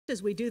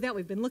As we do that,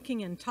 we've been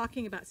looking and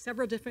talking about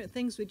several different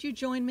things. Would you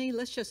join me?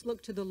 Let's just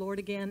look to the Lord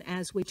again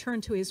as we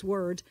turn to his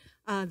word,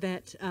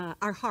 that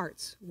our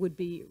hearts would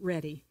be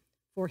ready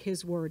for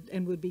his word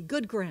and would be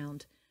good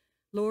ground.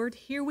 Lord,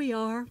 here we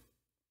are,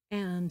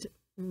 and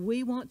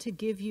we want to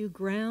give you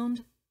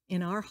ground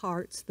in our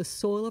hearts, the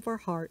soil of our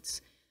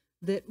hearts,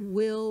 that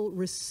will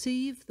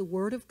receive the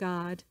word of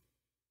God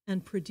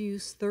and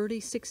produce 30,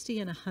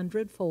 60, and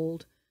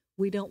 100-fold.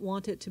 We don't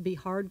want it to be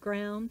hard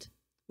ground.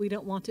 We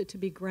don't want it to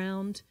be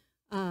ground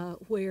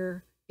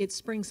where it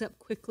springs up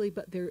quickly,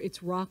 but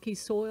it's rocky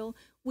soil.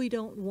 We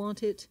don't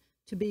want it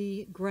to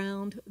be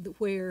ground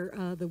where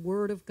the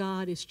word of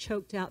God is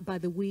choked out by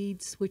the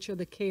weeds, which are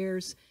the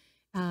cares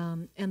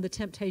and the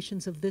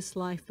temptations of this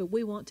life. But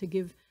we want to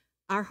give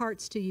our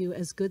hearts to you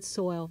as good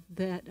soil,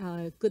 that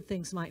good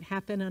things might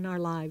happen in our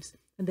lives,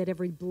 and that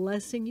every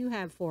blessing you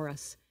have for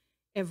us,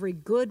 every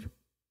good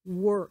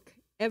work,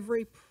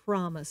 every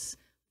promise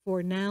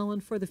for now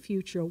and for the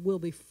future will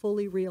be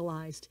fully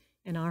realized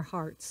in our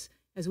hearts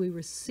as we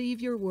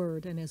receive your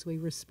word and as we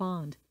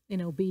respond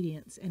in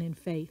obedience and in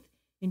faith.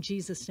 In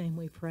Jesus' name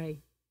we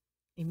pray.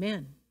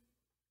 Amen.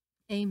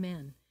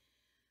 Amen.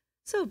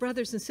 So,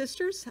 brothers and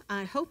sisters,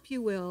 I hope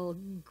you will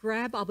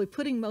I'll be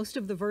putting most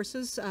of the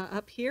verses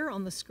up here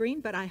on the screen,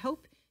 but I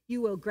hope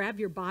you will grab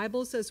your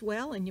Bibles as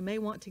well, and you may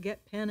want to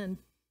get pen and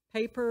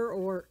paper,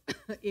 or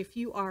if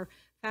you are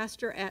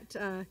faster at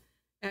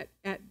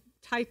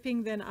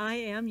typing than I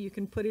am, you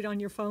can put it on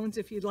your phones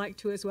if you'd like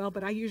to as well,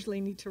 but I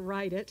usually need to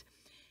write it.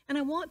 And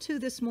I want to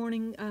this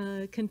morning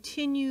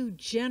continue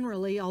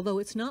generally, although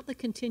it's not the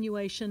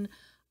continuation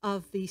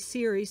of the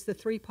series, the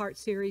three-part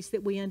series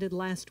that we ended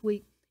last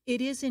week.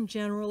 It is in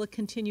general a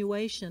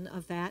continuation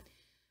of that,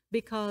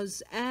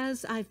 because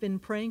as I've been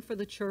praying for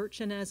the church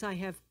and as I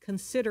have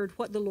considered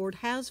what the Lord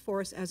has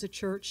for us as a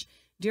church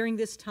during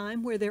this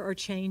time where there are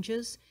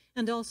changes,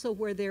 and also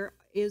where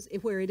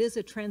it is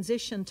a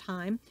transition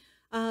time,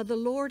 the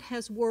Lord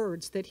has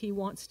words that he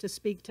wants to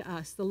speak to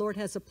us. The Lord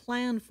has a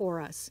plan for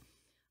us.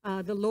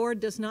 The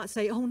Lord does not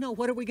say, oh no,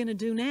 what are we going to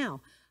do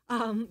now?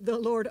 The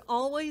Lord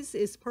always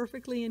is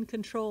perfectly in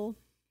control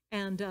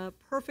and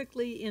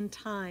perfectly in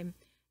time,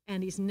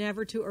 and he's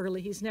never too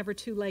early, he's never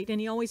too late,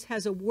 and he always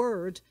has a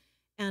word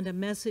and a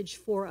message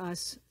for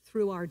us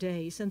through our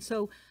days. And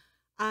so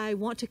I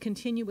want to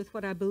continue with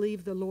what I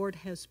believe the Lord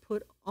has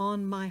put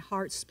on my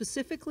heart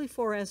specifically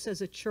for us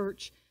as a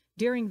church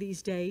during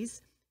these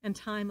days and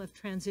time of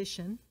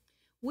transition.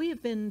 We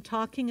have been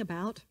talking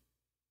about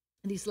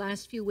in these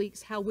last few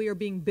weeks how we are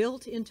being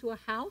built into a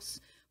house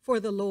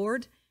for the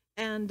Lord,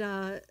 and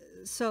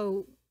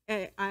so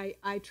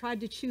I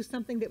tried to choose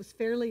something that was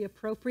fairly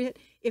appropriate.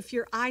 If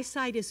your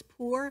eyesight is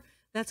poor,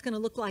 that's going to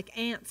look like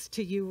ants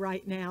to you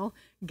right now,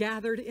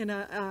 gathered in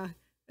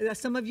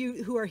some of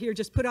you who are here,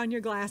 just put on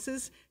your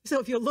glasses. So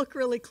if you look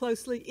really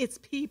closely, it's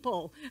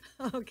people,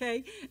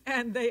 okay?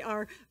 And they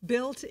are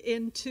built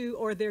into,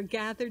 or they're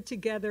gathered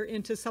together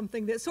into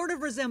something that sort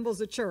of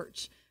resembles a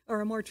church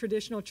or a more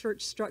traditional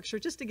church structure,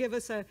 just to give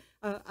us a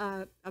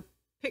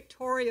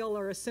pictorial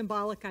or a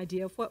symbolic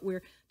idea of what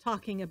we're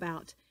talking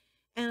about.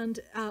 And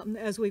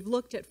as we've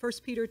looked at 1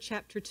 Peter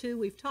chapter 2,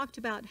 we've talked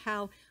about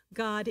how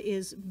God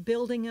is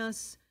building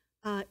us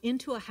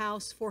into a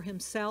house for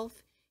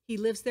himself. He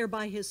lives there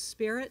by his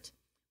Spirit.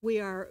 We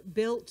are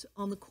built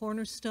on the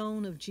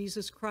cornerstone of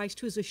Jesus Christ,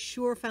 who is a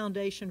sure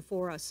foundation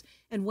for us.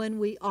 And when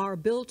we are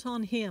built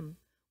on him,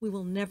 we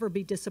will never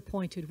be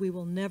disappointed. We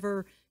will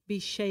never be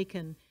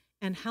shaken.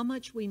 And how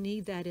much we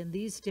need that in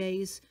these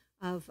days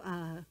of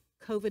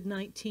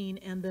COVID-19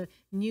 and the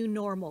new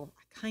normal.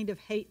 I kind of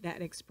hate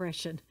that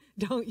expression,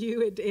 don't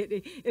you?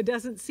 It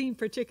doesn't seem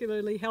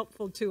particularly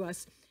helpful to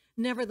us.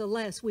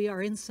 Nevertheless, we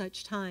are in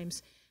such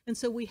times. And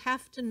so we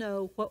have to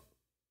know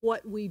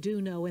what we do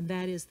know, and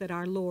that is that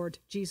our Lord,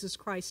 Jesus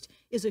Christ,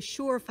 is a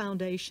sure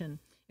foundation.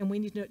 And we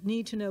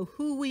need to know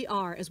who we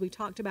are, as we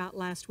talked about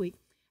last week,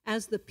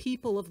 as the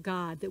people of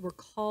God, that we're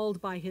called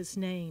by his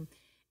name,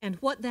 and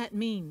what that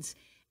means,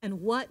 and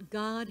what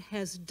God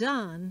has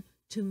done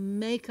to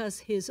make us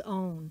his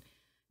own.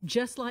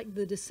 Just like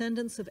the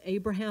descendants of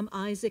Abraham,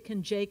 Isaac,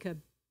 and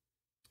Jacob,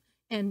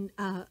 and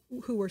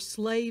who were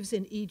slaves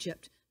in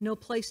Egypt, no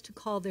place to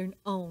call their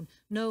own,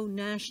 no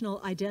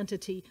national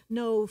identity,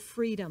 no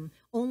freedom,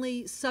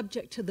 only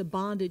subject to the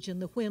bondage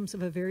and the whims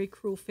of a very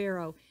cruel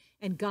Pharaoh.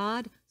 And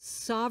God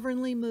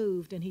sovereignly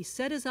moved, and he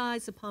set his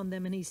eyes upon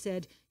them, and he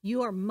said,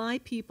 you are my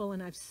people,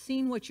 and I've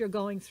seen what you're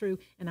going through,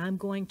 and I'm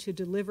going to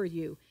deliver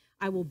you.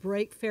 I will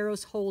break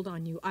Pharaoh's hold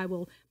on you. I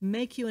will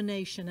make you a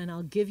nation, and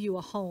I'll give you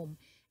a home.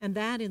 And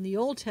that in the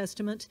Old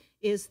Testament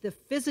is the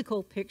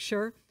physical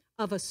picture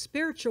of a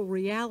spiritual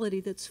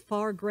reality that's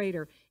far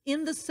greater.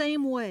 In the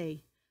same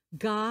way,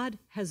 God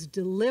has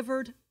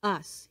delivered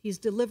us. He's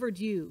delivered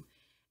you,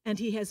 and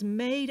he has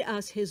made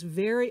us his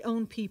very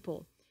own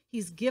people.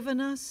 He's given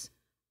us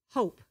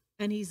hope,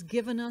 and he's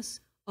given us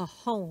a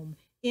home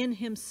in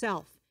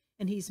himself,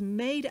 and he's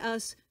made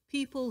us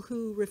people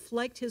who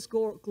reflect his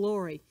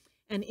glory.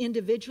 And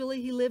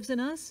individually he lives in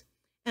us,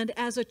 And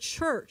as a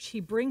church, he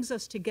brings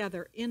us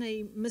together in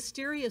a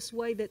mysterious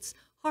way that's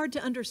hard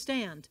to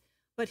understand,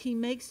 but he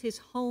makes his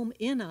home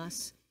in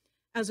us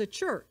as a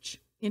church,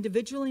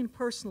 individually and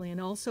personally,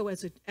 and also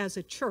as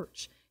a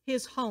church,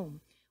 his home.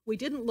 We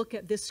didn't look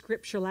at this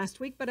scripture last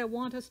week, but I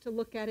want us to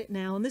look at it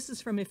now. And this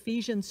is from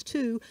Ephesians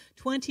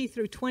 2:20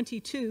 through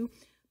 22.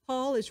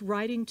 Paul is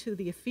writing to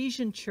the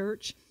Ephesian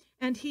church,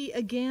 and he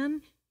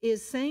again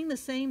is saying the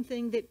same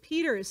thing that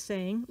Peter is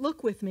saying.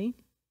 Look with me.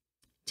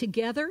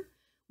 Together,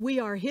 we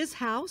are his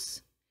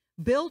house,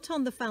 built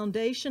on the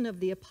foundation of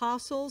the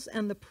apostles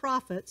and the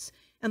prophets,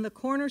 and the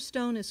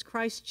cornerstone is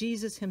Christ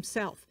Jesus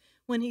himself.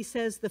 When he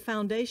says the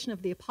foundation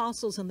of the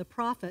apostles and the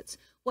prophets,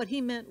 what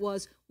he meant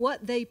was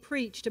what they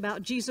preached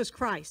about Jesus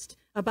Christ,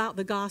 about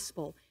the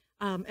gospel.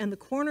 And the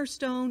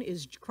cornerstone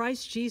is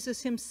Christ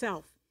Jesus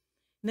himself.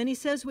 And then he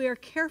says we are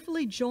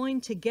carefully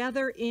joined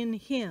together in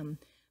him,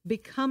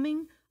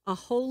 becoming a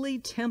holy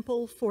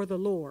temple for the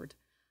Lord.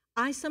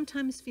 I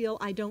sometimes feel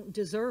I don't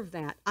deserve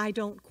that. I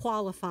don't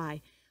qualify.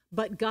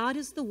 But God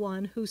is the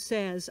one who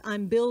says,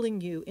 I'm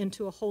building you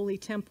into a holy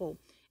temple,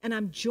 and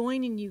I'm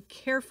joining you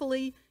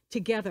carefully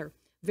together.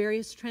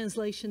 Various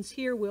translations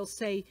here will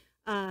say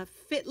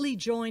fitly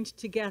joined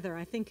together,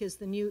 I think is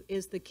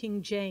the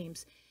King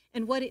James.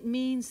 And what it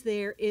means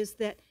there is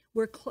that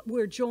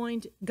we're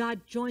joined,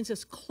 God joins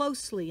us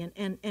closely,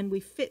 and we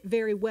fit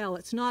very well.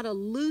 It's not a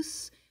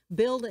loose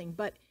building,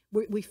 but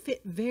we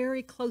fit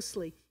very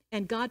closely.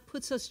 And God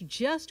puts us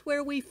just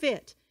where we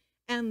fit.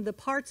 And the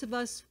parts of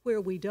us where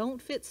we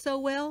don't fit so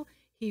well,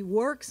 he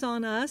works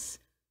on us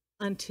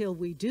until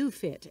we do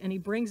fit. And he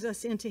brings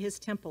us into his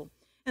temple.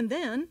 And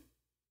then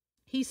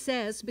he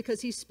says,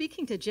 because he's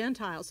speaking to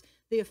Gentiles,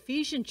 the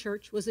Ephesian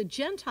church was a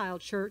Gentile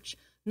church,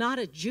 not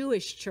a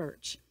Jewish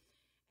church.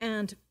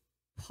 And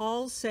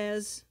Paul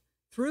says,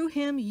 through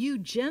him, you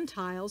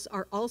Gentiles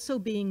are also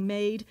being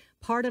made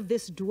part of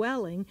this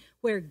dwelling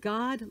where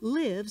God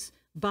lives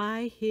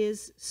by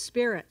his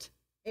Spirit.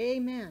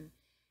 Amen.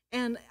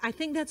 And I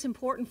think that's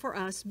important for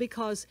us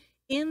because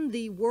in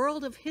the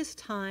world of his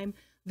time,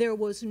 there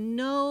were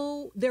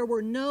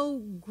no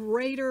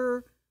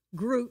greater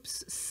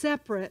groups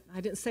separate.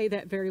 I didn't say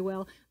that very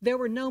well. There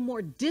were no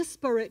more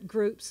disparate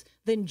groups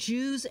than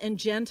Jews and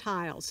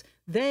Gentiles.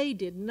 They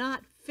did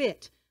not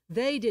fit.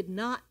 They did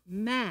not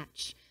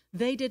match.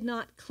 They did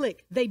not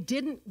click. They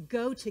didn't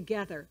go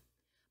together.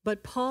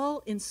 But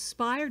Paul,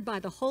 inspired by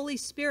the Holy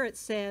Spirit,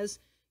 says,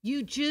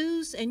 you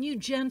Jews and you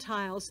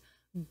Gentiles,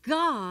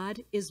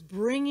 God is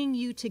bringing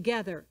you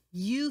together.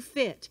 You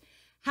fit.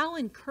 How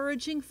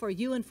encouraging for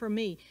you and for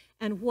me.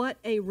 And what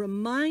a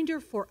reminder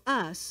for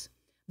us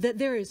that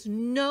there is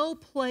no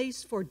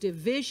place for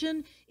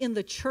division in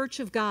the church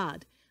of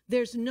God.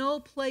 There's no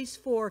place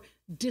for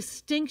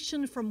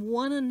distinction from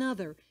one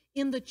another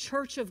in the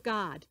church of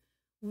God.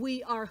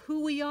 We are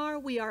who we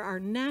are our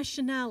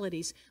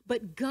nationalities,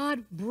 but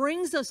God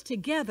brings us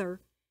together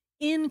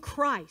in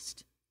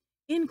Christ.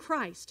 In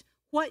Christ,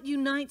 what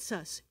unites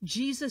us?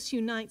 Jesus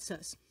unites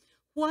us.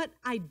 What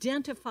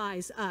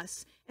identifies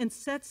us and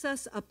sets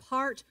us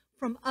apart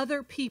from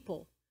other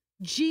people?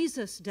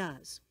 Jesus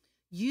does.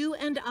 You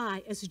and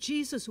I, as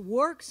Jesus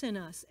works in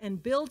us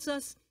and builds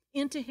us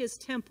into his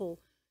temple,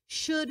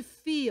 should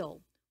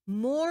feel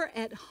more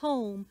at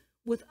home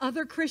with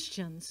other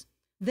Christians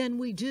than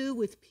we do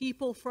with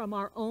people from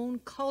our own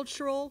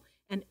cultural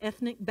and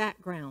ethnic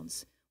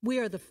backgrounds. We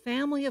are the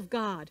family of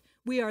God.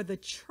 We are the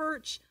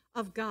church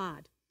of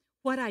God.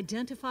 What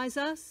identifies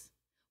us?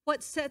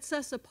 What sets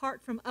us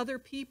apart from other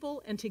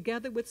people and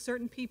together with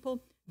certain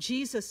people?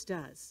 Jesus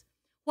does.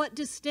 What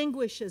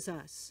distinguishes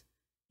us?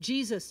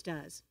 Jesus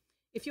does.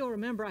 If you'll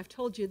remember, I've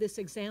told you this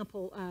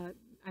example.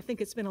 I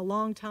think it's been a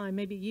long time,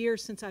 maybe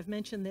years since I've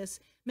mentioned this.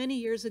 Many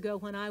years ago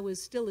when I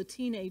was still a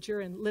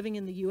teenager and living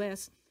in the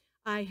U.S.,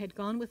 I had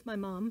gone with my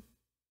mom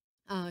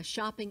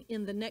shopping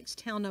in the next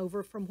town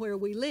over from where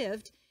we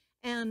lived.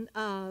 And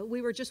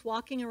we were just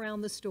walking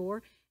around the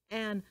store,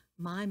 and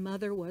my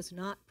mother was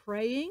not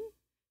praying.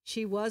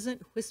 She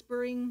wasn't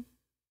whispering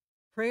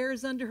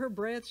prayers under her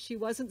breath. She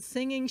wasn't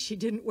singing. She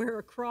didn't wear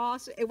a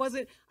cross.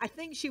 I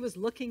think she was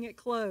looking at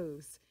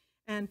clothes.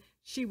 And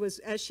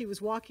as she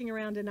was walking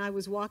around, and I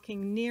was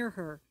walking near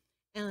her,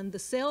 and the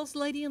sales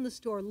lady in the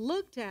store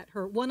looked at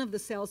her, one of the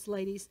sales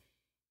ladies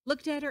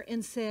looked at her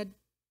and said,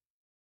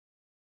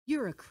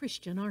 "You're a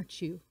Christian,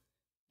 aren't you?"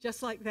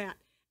 Just like that.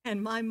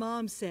 And my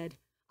mom said,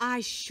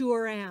 "I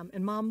sure am."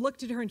 And Mom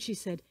looked at her and she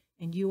said,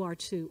 "And you are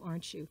too,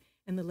 aren't you?"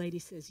 And the lady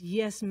says,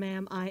 "Yes,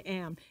 ma'am, I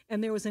am."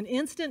 And there was an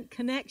instant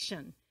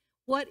connection.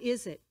 What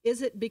is it?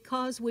 Is it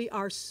because we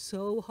are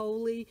so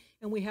holy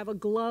and we have a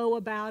glow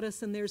about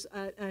us and there's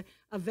a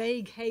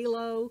vague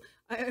halo,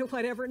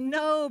 whatever?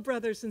 No,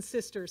 brothers and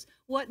sisters.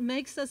 What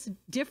makes us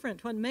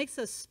different, what makes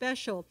us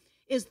special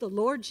is the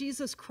Lord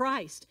Jesus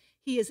Christ.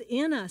 He is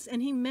in us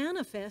and he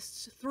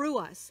manifests through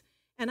us.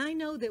 And I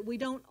know that we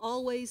don't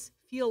always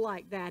feel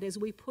like that as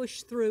we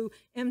push through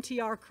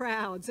MTR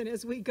crowds and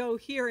as we go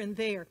here and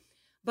there.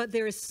 But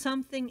there is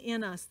something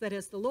in us that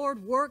as the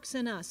Lord works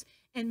in us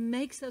and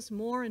makes us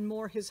more and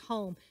more his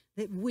home,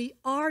 that we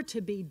are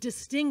to be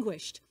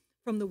distinguished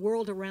from the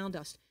world around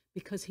us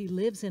because he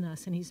lives in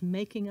us and he's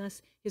making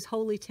us his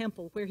holy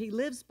temple where he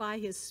lives by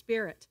his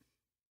Spirit.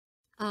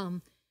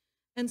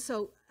 And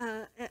so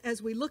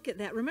as we look at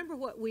that, remember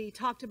what we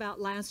talked about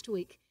last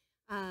week.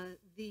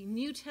 The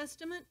New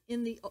Testament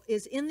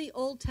is in the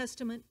Old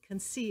Testament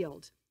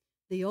concealed.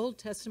 The Old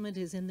Testament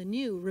is in the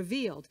New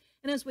revealed.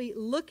 And as we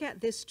look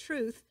at this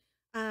truth,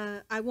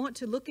 I want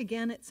to look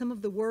again at some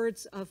of the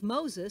words of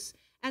Moses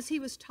as he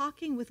was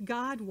talking with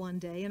God one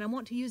day. And I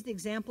want to use the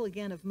example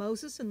again of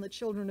Moses and the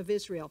children of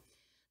Israel.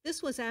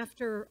 This was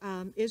after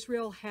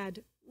Israel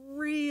had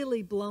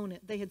really blown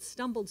it. They had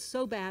stumbled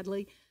so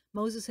badly.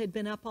 Moses had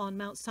been up on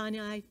Mount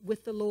Sinai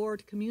with the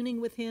Lord,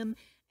 communing with him,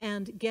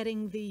 and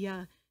getting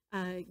the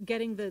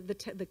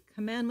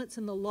commandments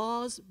and the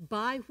laws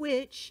by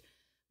which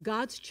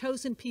God's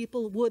chosen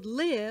people would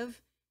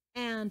live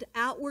and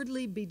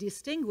outwardly be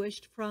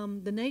distinguished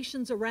from the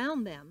nations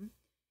around them.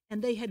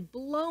 And they had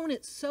blown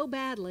it so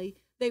badly,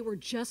 they were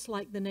just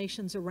like the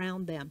nations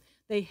around them.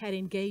 They had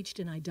engaged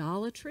in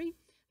idolatry.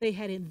 They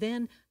had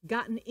then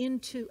gotten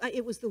into,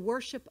 it was the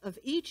worship of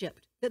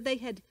Egypt that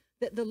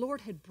the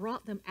Lord had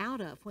brought them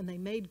out of when they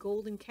made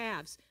golden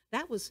calves.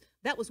 That was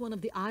one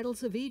of the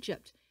idols of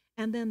Egypt.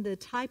 And then the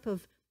type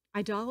of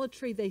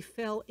idolatry they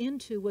fell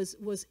into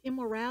was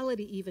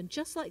immorality even,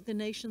 just like the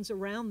nations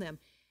around them.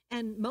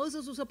 And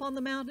Moses was up on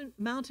the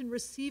mountain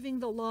receiving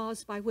the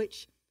laws by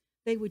which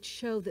they would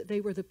show that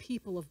they were the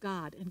people of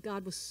God. And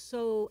God was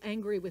so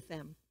angry with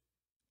them.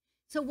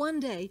 So one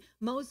day,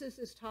 Moses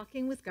is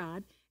talking with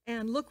God.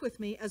 And look with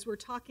me as we're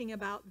talking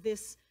about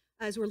this,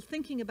 as we're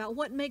thinking about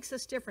what makes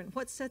us different,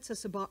 what sets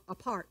us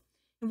apart.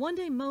 And one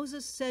day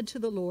Moses said to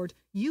the Lord,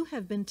 "You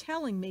have been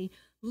telling me,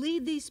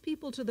 lead these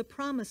people to the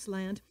promised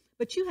land,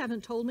 but you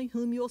haven't told me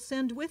whom you'll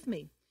send with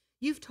me.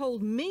 You've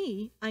told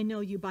me I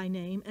know you by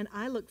name, and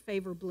I look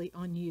favorably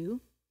on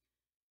you.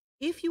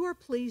 If you are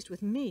pleased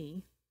with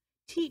me,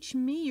 teach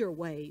me your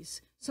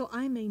ways, so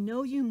I may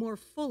know you more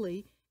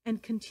fully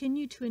and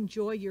continue to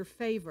enjoy your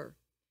favor."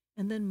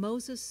 And then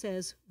Moses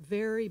says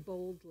very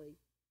boldly,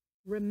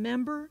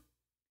 "Remember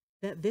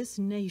that this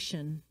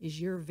nation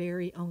is your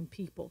very own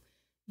people."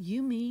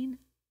 You mean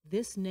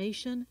this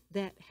nation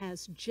that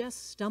has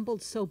just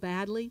stumbled so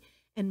badly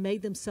and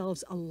made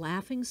themselves a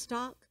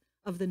laughingstock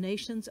of the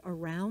nations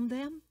around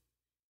them?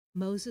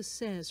 Moses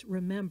says,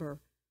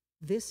 remember,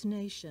 this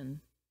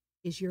nation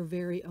is your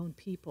very own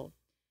people.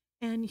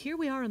 And here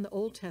we are in the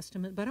Old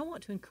Testament, but I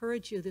want to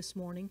encourage you this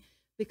morning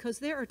because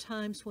there are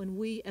times when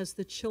we, as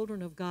the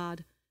children of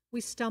God, we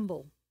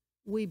stumble,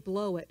 we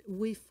blow it,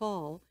 we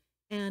fall.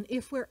 And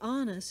if we're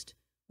honest,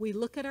 we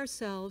look at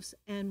ourselves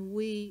and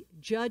we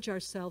judge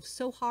ourselves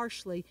so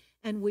harshly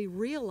and we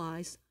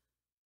realize,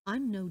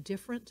 I'm no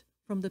different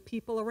from the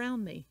people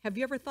around me. Have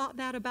you ever thought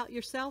that about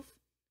yourself?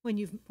 When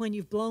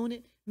you've blown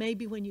it,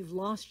 maybe when you've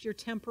lost your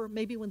temper,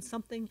 maybe when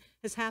something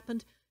has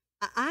happened?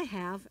 I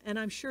have, and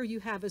I'm sure you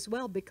have as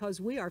well,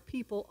 because we are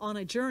people on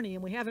a journey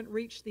and we haven't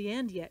reached the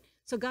end yet.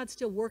 So God's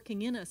still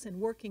working in us and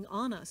working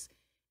on us.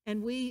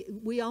 And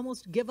we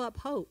almost give up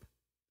hope.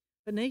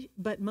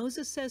 But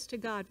Moses says to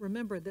God,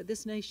 remember that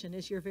this nation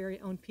is your very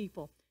own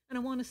people. And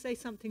I want to say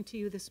something to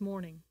you this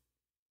morning.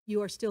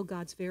 You are still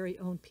God's very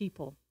own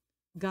people.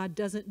 God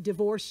doesn't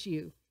divorce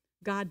you.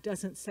 God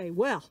doesn't say,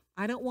 well,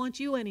 I don't want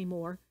you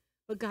anymore.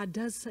 But God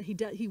does,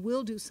 he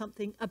will do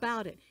something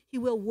about it. He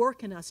will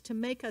work in us to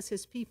make us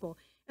his people.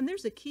 And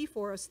there's a key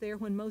for us there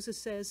when Moses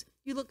says,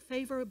 you look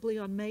favorably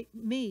on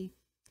me,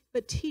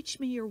 but teach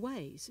me your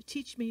ways.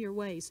 Teach me your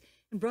ways.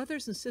 And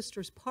brothers and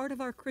sisters, part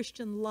of our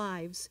Christian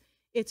lives,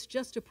 it's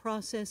just a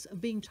process of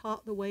being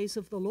taught the ways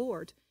of the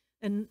Lord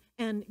and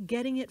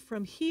getting it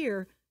from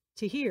here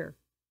to here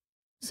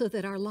so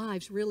that our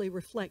lives really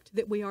reflect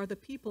that we are the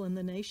people in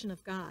the nation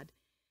of God.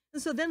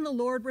 And so then the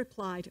Lord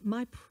replied,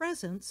 my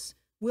presence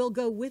will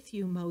go with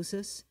you,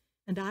 Moses,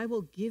 and I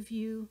will give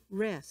you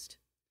rest.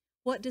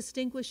 What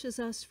distinguishes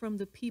us from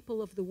the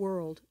people of the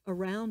world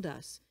around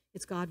us?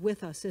 It's God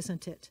with us,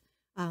 isn't it?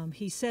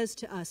 He says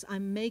to us,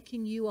 I'm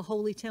making you a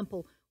holy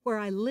temple where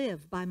I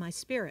live by my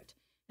Spirit.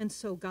 And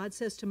so God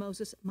says to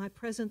Moses, my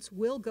presence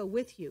will go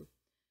with you.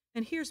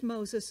 And here's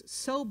Moses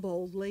so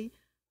boldly.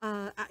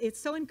 It's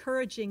so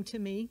encouraging to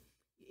me.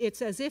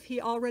 It's as if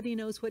he already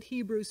knows what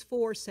Hebrews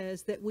 4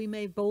 says, that we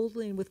may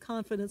boldly and with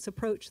confidence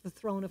approach the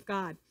throne of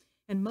God.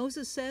 And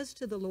Moses says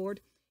to the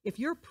Lord, if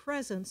your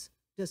presence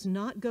does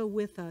not go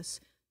with us,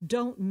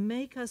 don't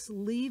make us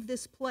leave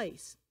this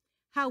place.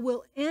 How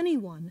will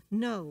anyone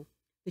know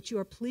that you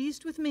are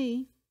pleased with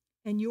me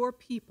and your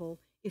people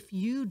if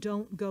you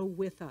don't go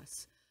with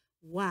us?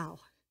 Wow,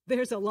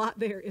 there's a lot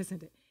there,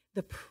 isn't it?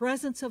 The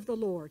presence of the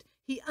Lord.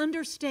 He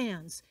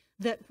understands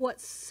that what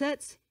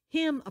sets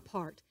him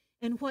apart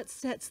and what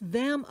sets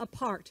them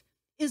apart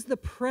is the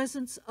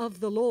presence of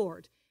the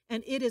Lord.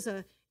 And it is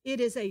a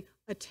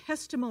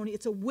testimony,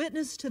 it's a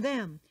witness to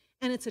them,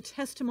 and it's a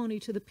testimony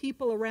to the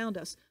people around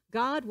us.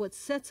 God, what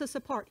sets us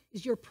apart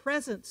is your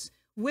presence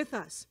with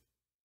us.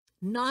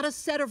 Not a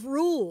set of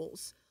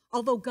rules,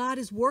 although God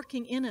is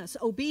working in us,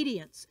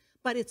 obedience,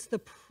 but it's the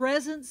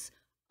presence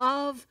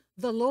of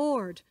the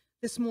Lord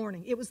this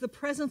morning. It was the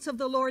presence of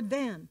the Lord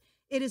then.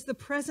 It is the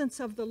presence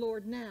of the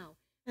Lord now.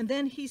 And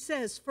then he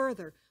says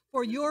further,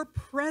 for your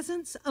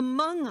presence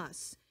among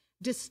us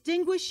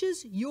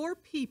distinguishes your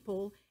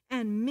people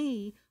and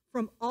me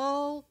from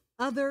all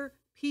other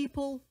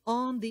people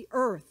on the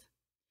earth.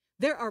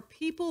 There are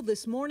people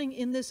this morning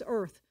in this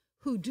earth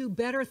who do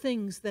better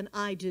things than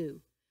I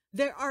do.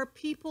 There are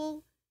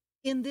people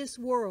in this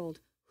world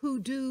who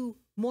do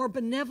more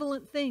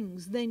benevolent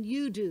things than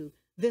you do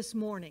this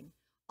morning.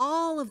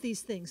 All of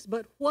these things.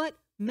 But what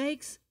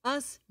makes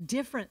us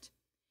different?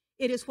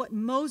 It is what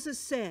Moses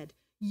said.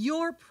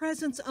 Your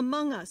presence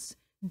among us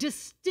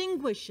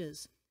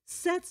distinguishes,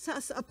 sets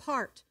us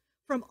apart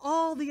from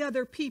all the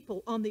other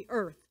people on the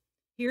earth.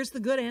 Here's the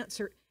good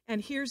answer,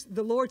 and here's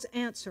the Lord's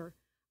answer.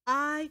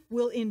 I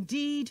will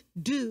indeed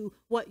do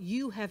what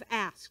you have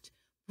asked.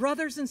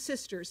 Brothers and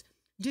sisters,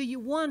 do you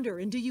wonder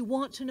and do you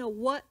want to know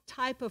what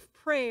type of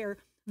prayer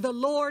the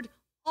Lord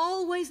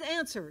always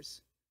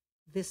answers?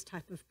 This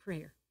type of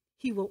prayer.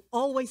 He will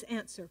always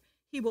answer.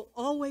 He will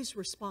always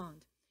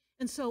respond.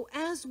 And so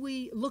as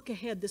we look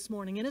ahead this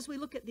morning and as we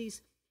look at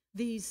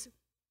these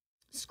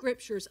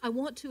scriptures, I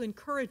want to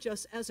encourage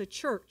us as a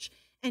church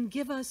and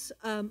give us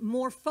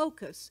more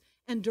focus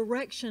and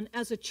direction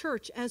as a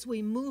church as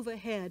we move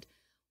ahead,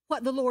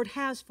 what the Lord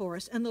has for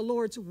us and the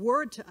Lord's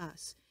word to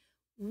us.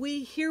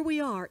 Here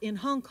we are in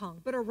Hong Kong,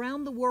 but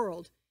around the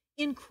world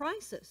in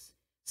crisis.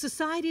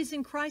 Society's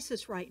in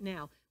crisis right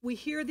now. We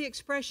hear the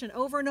expression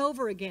over and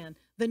over again,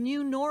 the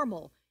new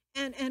normal,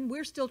 and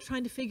we're still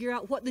trying to figure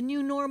out what the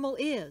new normal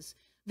is.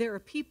 There are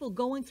people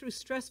going through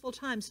stressful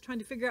times trying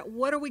to figure out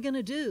what are we going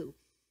to do.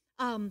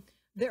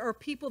 There are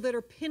people that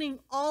are pinning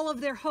all of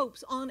their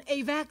hopes on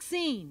a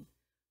vaccine.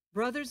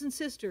 Brothers and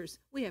sisters,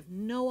 we have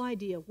no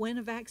idea when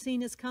a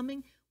vaccine is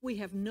coming. We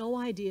have no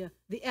idea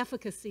the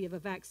efficacy of a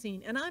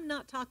vaccine. And I'm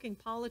not talking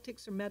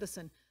politics or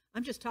medicine.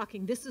 I'm just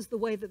talking this is the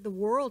way that the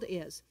world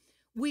is.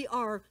 We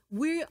are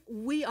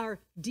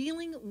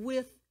dealing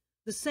with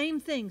the same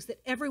things that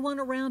everyone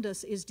around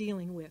us is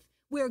dealing with.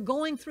 We are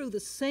going through the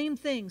same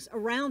things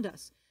around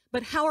us.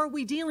 But how are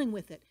we dealing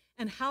with it?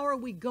 And how are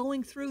we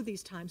going through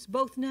these times,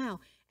 both now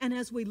and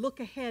as we look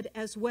ahead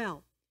as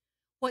well?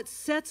 What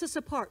sets us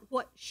apart,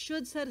 what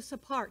should set us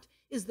apart,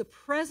 is the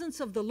presence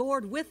of the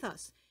Lord with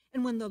us.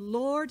 And when the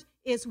Lord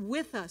is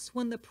with us,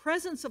 when the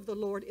presence of the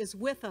Lord is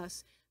with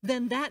us,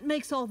 then that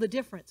makes all the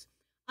difference.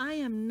 I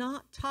am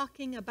not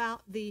talking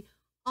about the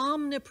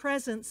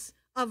omnipresence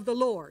of the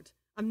Lord.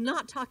 I'm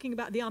not talking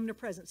about the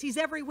omnipresence. He's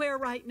everywhere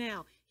right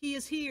now. He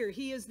is here.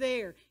 He is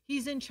there.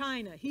 He's in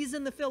China. He's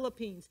in the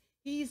Philippines.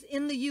 He's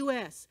in the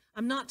U.S.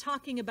 I'm not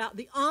talking about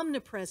the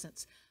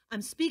omnipresence.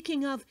 I'm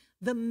speaking of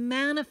the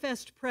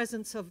manifest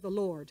presence of the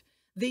Lord,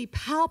 the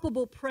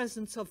palpable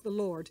presence of the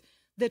Lord,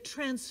 the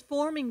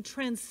transforming,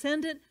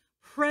 transcendent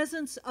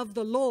presence of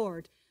the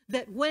Lord,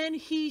 that when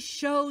he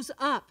shows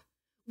up,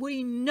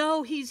 we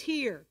know he's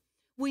here.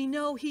 We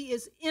know he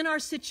is in our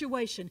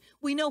situation.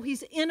 We know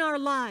he's in our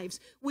lives.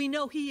 We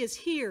know he is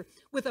here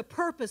with a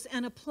purpose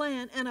and a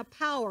plan and a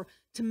power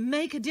to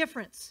make a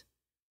difference.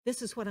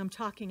 This is what I'm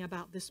talking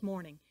about this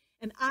morning.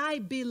 And I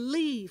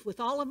believe with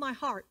all of my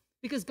heart,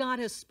 because God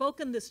has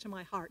spoken this to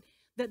my heart,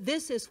 that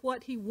this is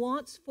what he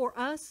wants for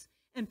us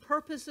and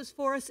purposes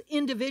for us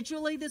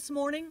individually this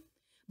morning,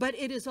 but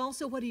it is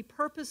also what he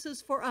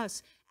purposes for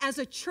us as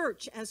a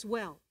church as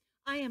well.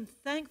 I am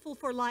thankful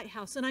for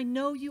Lighthouse, and I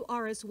know you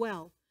are as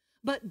well.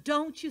 But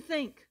don't you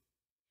think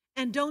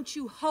and don't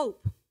you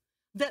hope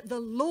that the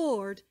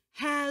Lord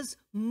has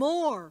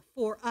more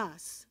for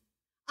us?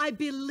 I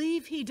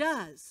believe he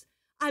does.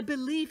 I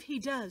believe he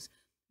does.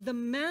 The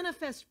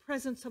manifest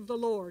presence of the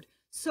Lord.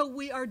 So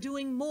we are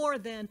doing more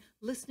than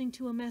listening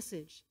to a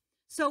message.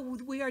 So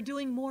we are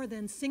doing more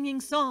than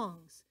singing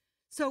songs.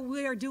 So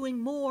we are doing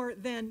more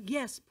than,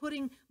 yes,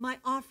 putting my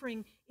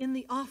offering in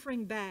the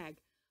offering bag.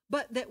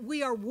 But that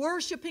we are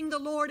worshiping the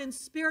Lord in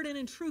spirit and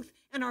in truth,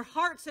 and our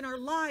hearts and our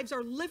lives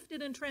are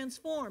lifted and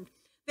transformed,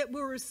 that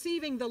we're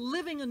receiving the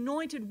living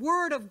anointed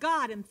word of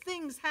God and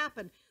things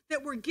happen,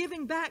 that we're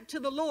giving back to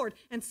the Lord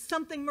and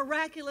something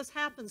miraculous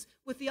happens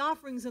with the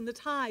offerings and the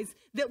tithes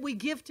that we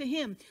give to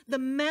him. The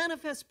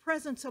manifest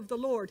presence of the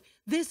Lord.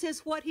 This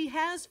is what he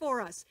has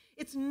for us.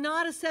 It's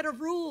not a set of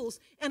rules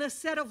and a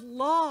set of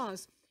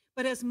laws,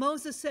 but as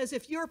Moses says,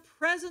 if your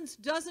presence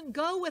doesn't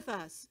go with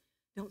us,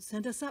 don't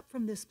send us up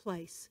from this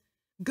place.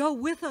 Go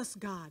with us,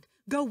 God.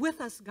 Go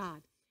with us,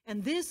 God.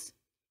 And this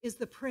is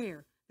the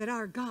prayer that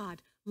our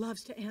God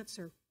loves to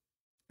answer.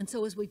 And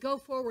so as we go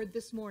forward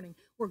this morning,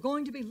 we're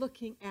going to be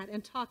looking at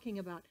and talking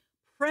about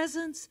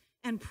presence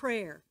and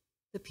prayer,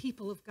 the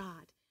people of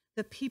God,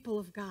 the people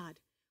of God.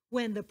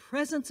 When the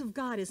presence of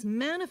God is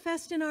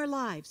manifest in our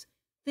lives,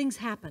 things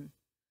happen.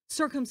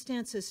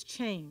 Circumstances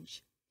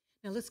change.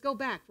 Now let's go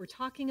back. We're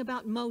talking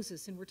about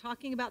Moses and we're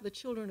talking about the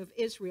children of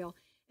Israel.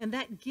 And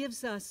that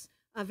gives us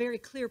a very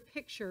clear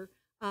picture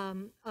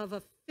of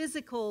a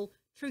physical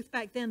truth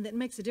back then that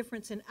makes a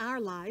difference in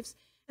our lives.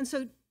 And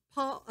so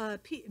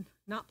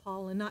not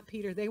Paul and not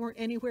Peter. They weren't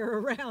anywhere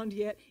around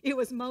yet. It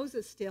was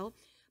Moses still.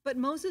 But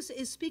Moses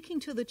is speaking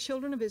to the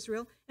children of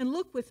Israel. And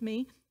look with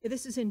me,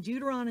 this is in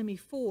Deuteronomy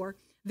 4.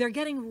 They're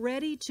getting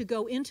ready to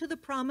go into the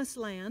promised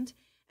land.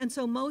 And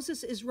so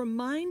Moses is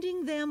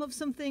reminding them of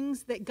some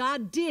things that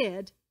God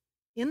did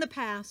in the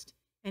past,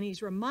 and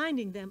he's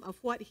reminding them of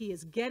what he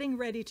is getting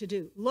ready to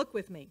do. Look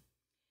with me.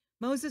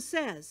 Moses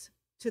says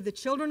to the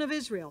children of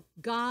Israel,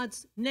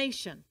 God's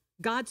nation,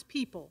 God's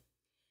people,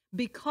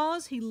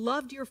 because he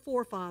loved your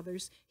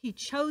forefathers, he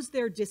chose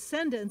their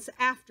descendants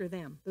after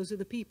them. Those are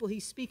the people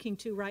he's speaking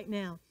to right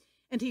now.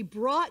 And he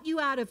brought you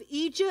out of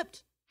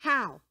Egypt.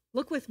 How?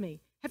 Look with me.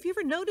 Have you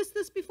ever noticed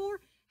this before?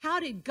 How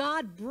did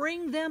God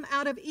bring them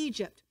out of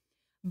Egypt?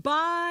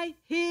 By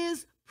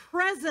his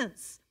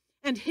presence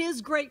and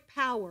his great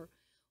power.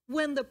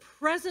 When the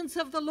presence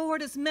of the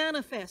Lord is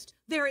manifest,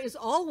 there is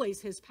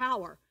always his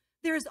power.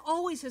 There is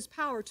always his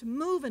power to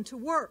move and to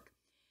work.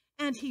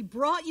 And he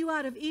brought you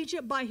out of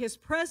Egypt by his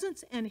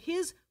presence and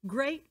his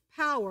great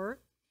power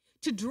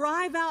to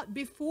drive out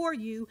before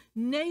you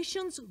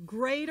nations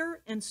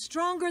greater and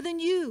stronger than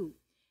you,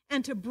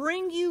 and to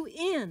bring you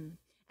in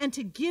and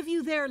to give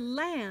you their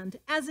land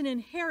as an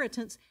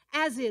inheritance,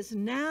 as is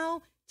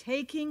now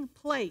taking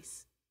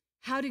place.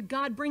 How did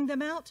God bring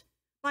them out?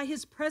 By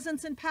his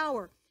presence and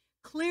power,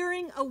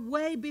 clearing a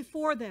way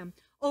before them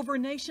over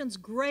nations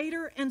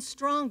greater and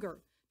stronger,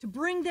 to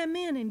bring them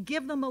in and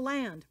give them a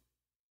land.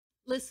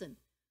 Listen,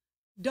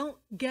 don't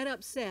get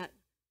upset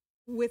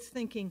with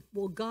thinking,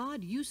 well,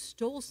 God, you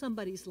stole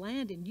somebody's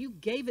land and you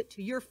gave it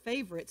to your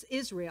favorites,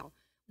 Israel.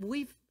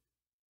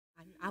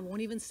 I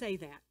won't even say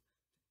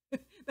that.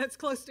 That's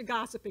close to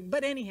gossiping.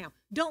 But anyhow,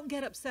 don't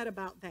get upset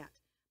about that,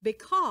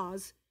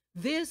 because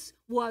this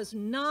was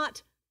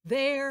not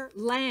their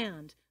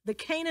land. The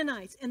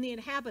Canaanites and the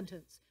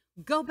inhabitants.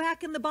 Go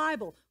back in the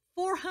Bible,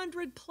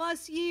 400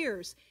 plus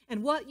years,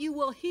 and what you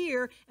will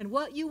hear and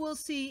what you will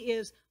see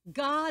is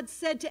God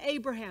said to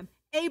Abraham,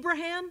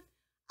 Abraham,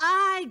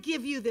 I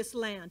give you this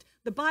land.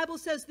 The Bible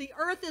says the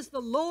earth is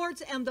the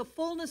Lord's and the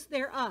fullness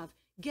thereof.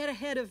 Get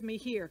ahead of me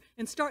here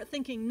and start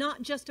thinking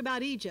not just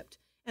about Egypt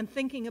and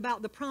thinking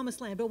about the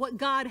promised land, but what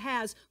God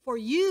has for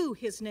you,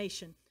 his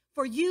nation,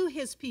 for you,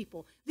 his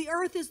people. The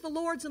earth is the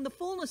Lord's and the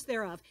fullness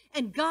thereof.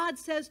 And God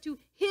says to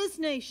his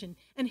nation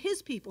and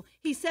his people,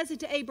 he says it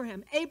to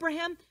Abraham,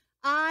 Abraham,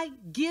 I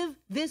give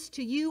this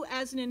to you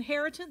as an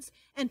inheritance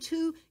and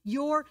to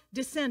your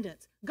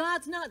descendants.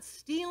 God's not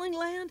stealing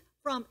land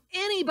from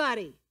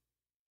anybody.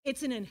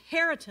 It's an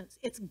inheritance.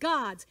 It's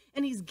God's,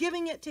 and he's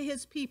giving it to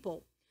his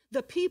people.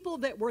 The people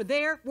that were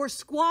there were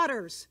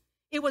squatters.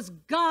 It was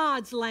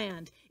God's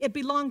land. It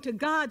belonged to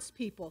God's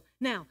people.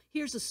 Now,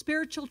 here's a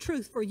spiritual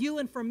truth for you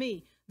and for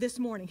me this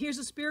morning. Here's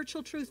a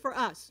spiritual truth for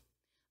us.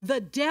 The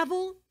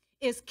devil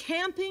is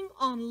camping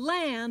on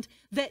land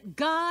that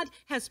God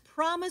has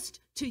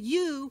promised to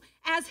you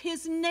as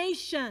his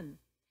nation,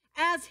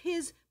 as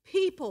his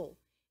people.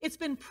 It's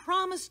been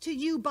promised to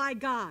you by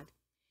God.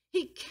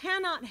 He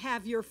cannot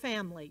have your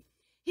family.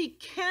 He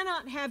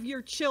cannot have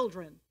your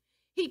children.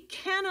 He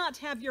cannot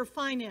have your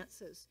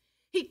finances.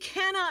 He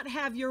cannot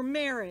have your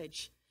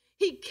marriage.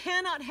 He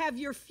cannot have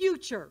your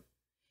future.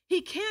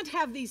 He can't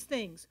have these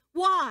things.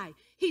 Why?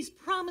 He's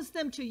promised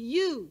them to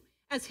you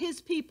as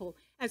his people,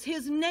 as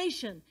his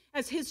nation,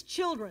 as his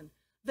children.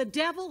 The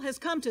devil has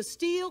come to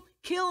steal,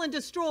 kill, and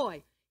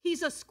destroy.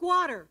 He's a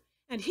squatter,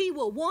 and he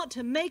will want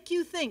to make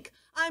you think,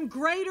 I'm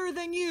greater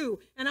than you,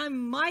 and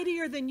I'm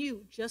mightier than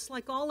you, just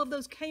like all of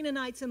those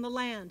Canaanites in the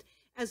land.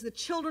 As the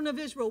children of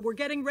Israel were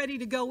getting ready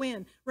to go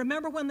in.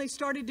 Remember when they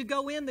started to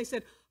go in, they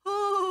said,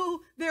 oh,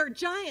 there are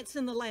giants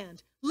in the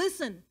land.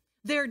 Listen,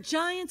 there are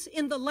giants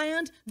in the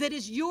land that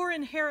is your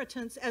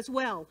inheritance as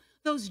well.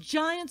 Those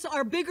giants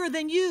are bigger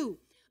than you,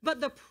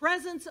 but the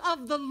presence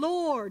of the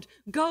Lord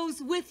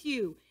goes with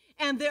you.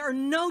 And there are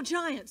no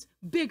giants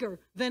bigger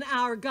than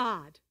our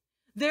God.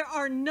 There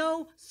are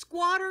no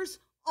squatters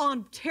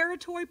on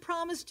territory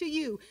promised to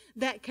you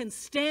that can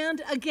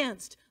stand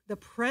against the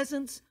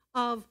presence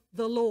of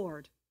the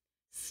Lord.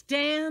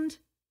 Stand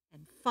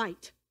and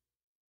fight,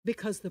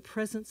 because the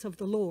presence of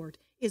the Lord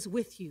is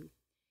with you.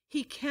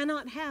 He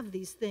cannot have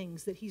these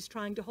things that he's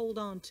trying to hold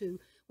on to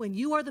when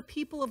you are the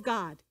people of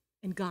God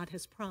and God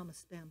has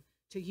promised them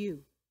to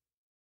you.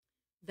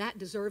 That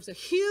deserves a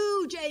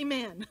huge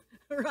amen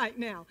right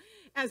now.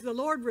 As the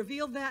Lord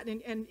revealed that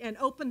and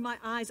opened my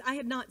eyes, I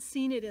had not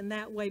seen it in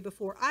that way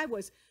before. I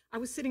was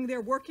sitting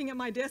there working at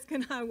my desk,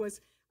 and I was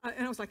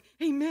like,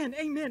 amen,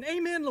 amen,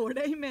 amen, Lord,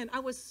 amen. I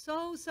was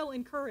so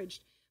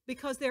encouraged,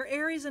 because there are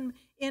areas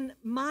in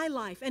my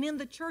life and in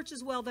the church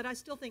as well that I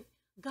still think,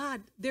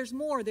 God, there's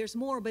more,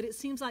 but it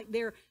seems like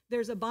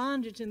there's a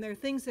bondage and there are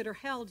things that are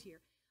held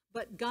here.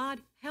 But God,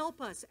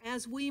 help us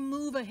as we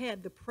move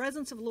ahead, the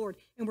presence of the Lord.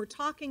 And we're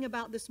talking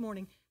about this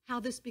morning how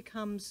this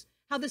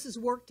is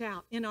worked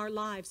out in our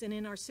lives and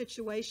in our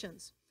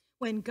situations.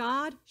 When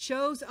God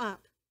shows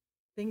up,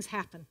 things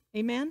happen.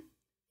 Amen?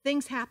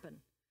 Things happen.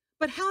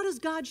 But how does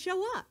God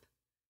show up?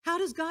 How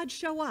does God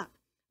show up?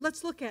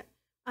 Let's look at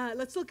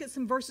Let's look at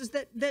some verses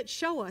that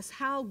show us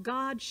how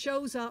God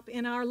shows up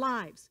in our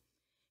lives.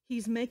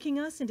 He's making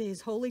us into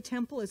his holy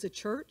temple as a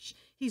church.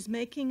 He's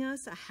making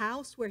us a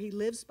house where he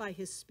lives by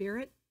his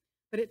Spirit.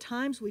 But at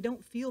times we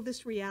don't feel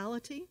this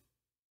reality.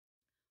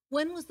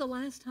 When was the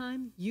last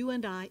time you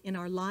and I, in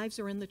our lives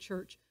or in the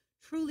church,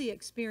 truly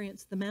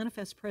experienced the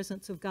manifest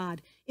presence of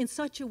God in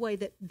such a way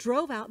that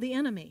drove out the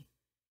enemy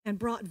and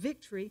brought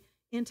victory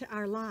into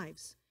our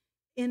lives?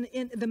 In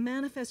the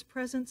manifest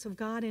presence of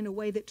God in a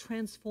way that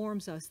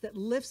transforms us, that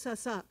lifts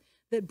us up,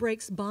 that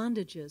breaks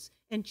bondages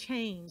and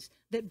chains,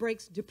 that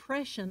breaks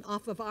depression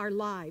off of our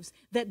lives,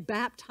 that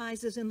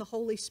baptizes in the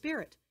Holy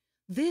Spirit.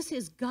 This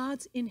is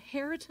God's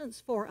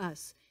inheritance for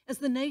us as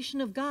the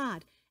nation of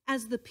God,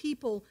 as the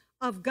people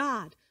of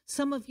God.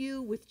 Some of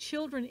you with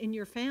children in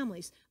your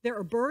families, there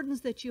are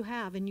burdens that you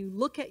have, and you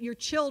look at your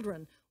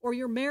children or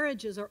your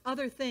marriages or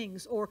other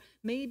things, or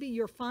maybe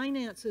your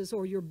finances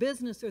or your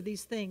business or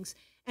these things,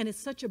 and it's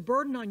such a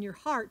burden on your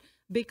heart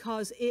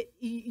because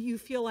you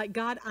feel like,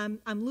 God,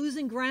 I'm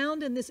losing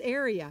ground in this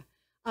area.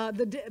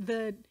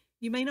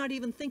 You may not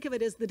even think of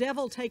it as the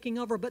devil taking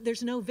over, but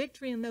there's no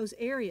victory in those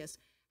areas.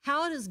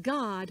 How does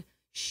God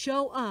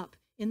show up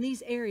in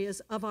these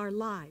areas of our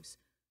lives?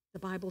 The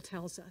Bible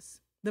tells us.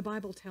 The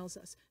Bible tells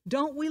us.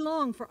 Don't we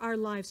long for our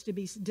lives to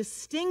be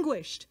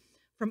distinguished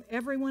from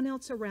everyone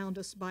else around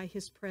us by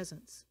his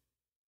presence?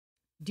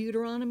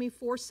 Deuteronomy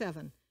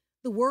 4:7.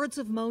 The words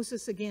of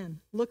Moses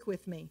again. Look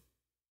with me.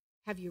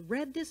 Have you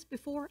read this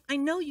before? I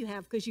know you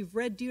have because you've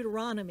read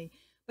Deuteronomy,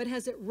 but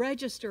has it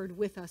registered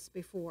with us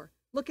before?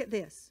 Look at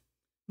this.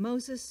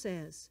 Moses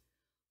says,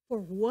 "For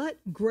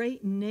what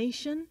great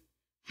nation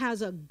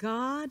has a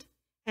God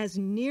as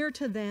near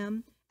to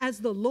them as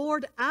the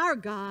Lord our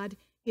God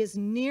is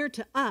near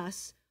to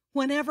us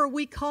whenever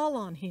we call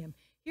on him?"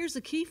 Here's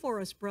the key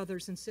for us,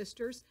 brothers and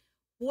sisters.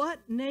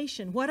 What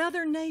nation, what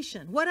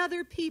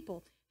other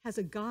people has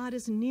a God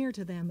as near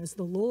to them as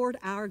the Lord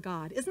our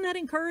God? Isn't that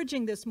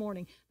encouraging this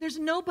morning? There's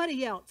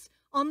nobody else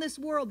on this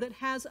world that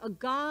has a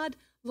God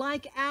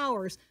like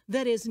ours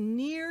that is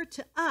near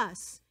to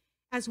us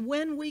as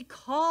when we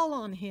call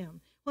on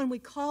him, when we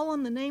call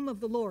on the name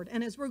of the Lord.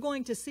 And as we're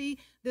going to see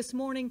this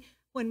morning,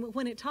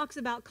 when it talks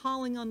about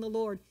calling on the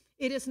Lord,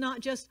 it is not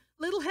just,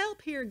 little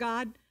help here,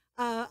 God.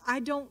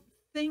 I don't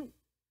think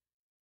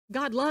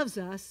God loves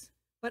us,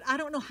 but I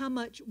don't know how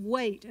much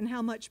weight and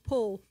how much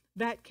pull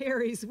that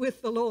carries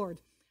with the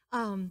Lord.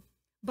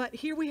 But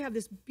here we have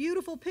this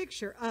beautiful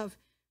picture of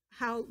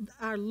how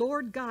our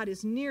Lord God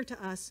is near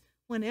to us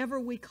whenever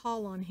we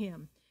call on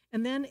him.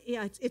 And then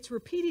it's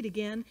repeated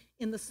again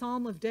in the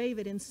Psalm of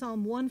David in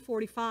Psalm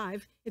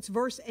 145. It's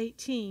verse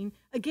 18.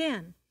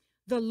 Again,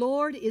 the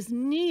Lord is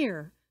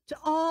near to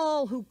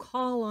all who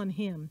call on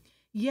him.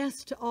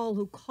 Yes, to all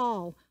who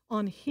call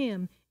on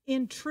him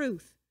in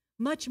truth.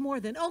 Much more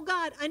than, oh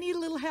God, I need a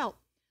little help.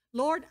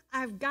 Lord,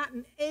 I've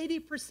gotten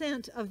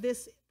 80% of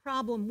this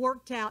problem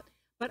worked out,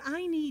 but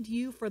I need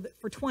you for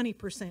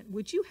 20%.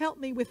 Would you help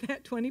me with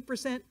that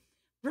 20%?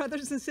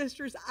 Brothers and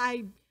sisters,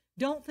 I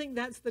don't think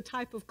that's the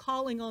type of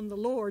calling on the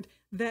Lord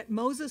that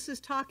Moses is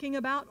talking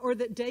about or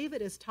that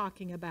David is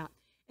talking about.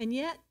 And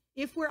yet,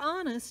 if we're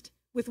honest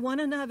with one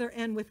another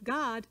and with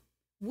God,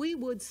 we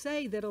would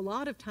say that a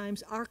lot of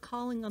times our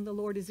calling on the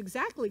Lord is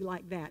exactly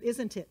like that,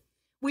 isn't it?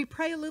 We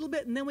pray a little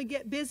bit and then we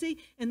get busy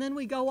and then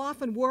we go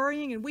off and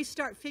worrying and we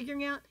start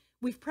figuring out,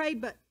 we've prayed,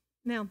 but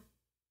now,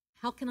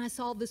 how can I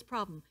solve this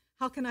problem?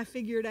 How can I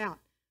figure it out?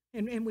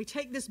 And we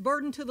take this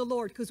burden to the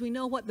Lord because we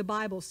know what the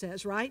Bible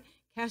says, right?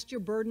 Cast your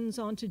burdens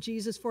onto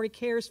Jesus, for he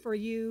cares for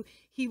you.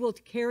 He will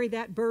carry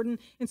that burden.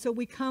 And so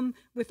we come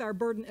with our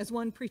burden. As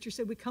one preacher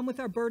said, we come with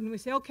our burden. We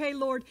say, okay,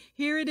 Lord,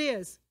 here it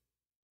is.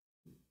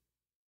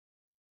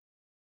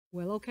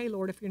 Well, okay,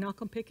 Lord, if you're not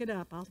going to pick it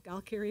up,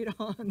 I'll carry it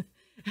on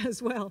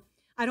as well.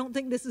 I don't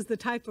think this is the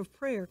type of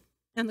prayer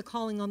and the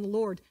calling on the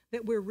Lord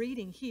that we're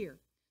reading here.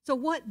 So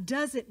what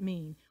does it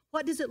mean?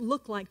 What does it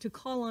look like to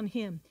call on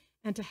him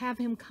and to have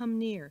him come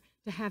near,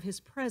 to have his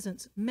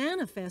presence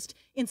manifest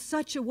in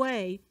such a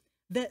way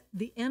that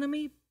the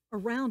enemy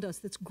around us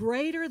that's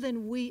greater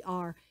than we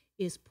are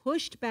is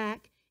pushed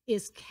back,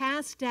 is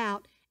cast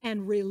out,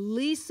 and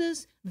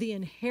releases the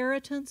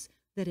inheritance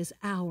that is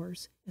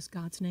ours as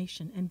God's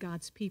nation and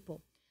God's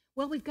people?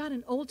 Well, we've got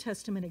an Old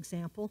Testament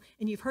example,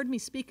 and you've heard me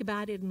speak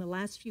about it in the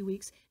last few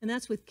weeks, and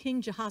that's with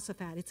King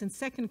Jehoshaphat. It's in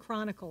 2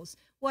 Chronicles.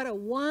 What a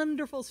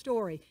wonderful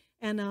story.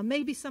 And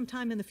maybe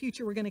sometime in the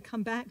future we're going to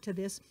come back to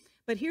this.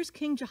 But here's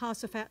King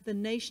Jehoshaphat. The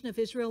nation of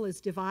Israel is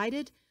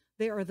divided.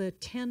 There are the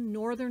 10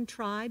 northern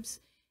tribes,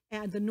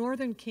 the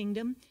northern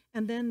kingdom,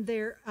 and then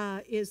there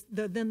are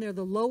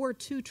the lower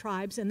 2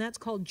 tribes, and that's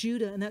called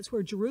Judah, and that's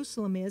where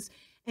Jerusalem is.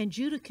 And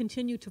Judah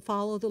continued to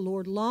follow the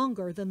Lord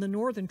longer than the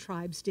northern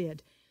tribes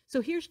did. So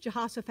here's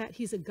Jehoshaphat.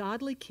 He's a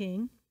godly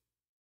king.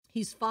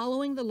 He's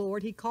following the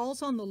Lord. He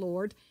calls on the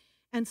Lord.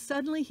 And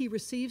suddenly he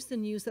receives the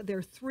news that there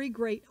are 3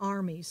 great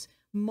armies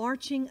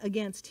marching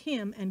against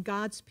him and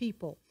God's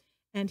people.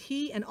 And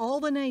he and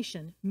all the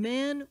nation,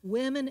 men,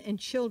 women, and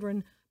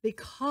children,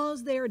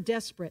 because they are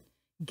desperate,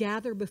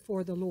 gather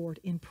before the Lord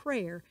in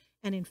prayer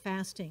and in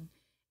fasting.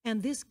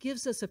 And this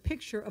gives us a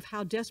picture of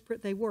how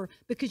desperate they were.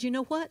 Because you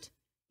know what?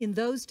 In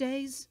those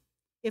days,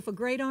 if a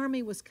great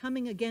army was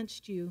coming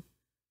against you,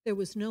 there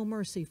was no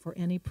mercy for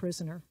any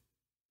prisoner.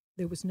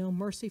 There was no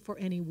mercy for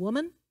any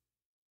woman.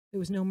 There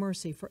was no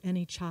mercy for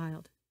any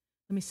child.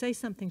 Let me say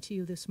something to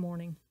you this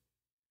morning.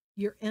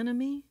 Your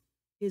enemy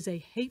is a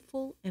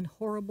hateful and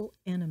horrible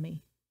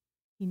enemy.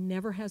 He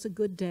never has a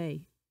good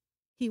day.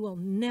 He will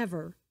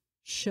never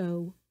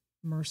show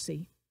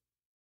mercy.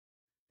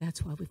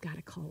 That's why we've got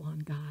to call on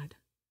God.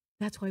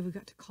 That's why we've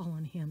got to call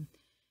on him.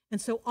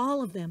 And so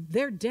all of them,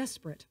 they're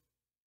desperate.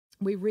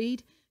 We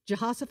read,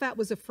 Jehoshaphat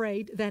was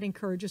afraid. That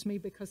encourages me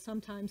because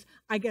sometimes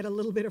I get a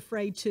little bit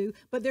afraid too.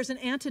 But there's an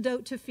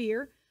antidote to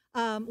fear.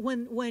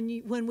 When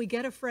we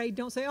get afraid,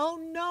 don't say, oh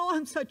no,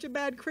 I'm such a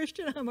bad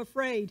Christian, I'm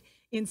afraid.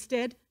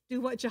 Instead,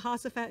 do what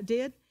Jehoshaphat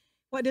did.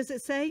 What does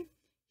it say?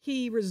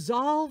 He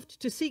resolved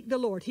to seek the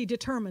Lord. He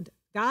determined,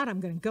 God, I'm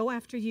going to go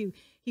after you.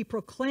 He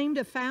proclaimed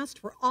a fast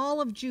for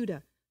all of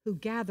Judah who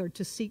gathered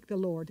to seek the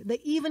Lord. They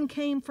even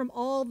came from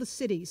all the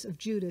cities of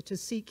Judah to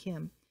seek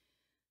him.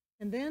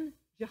 And then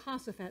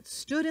Jehoshaphat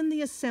stood in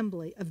the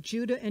assembly of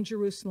Judah and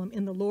Jerusalem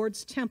in the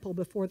Lord's temple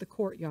before the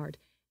courtyard,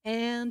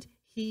 and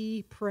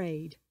he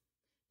prayed.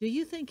 Do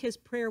you think his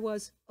prayer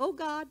was, oh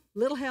God,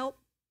 little help?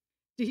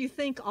 Do you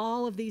think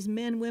all of these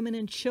men, women,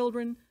 and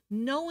children,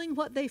 knowing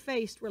what they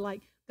faced, were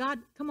like, God,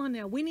 come on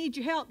now, we need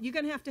your help. You're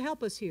going to have to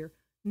help us here.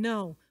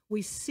 No,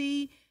 we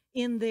see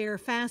in their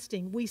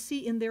fasting, we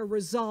see in their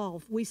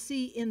resolve, we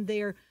see in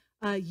their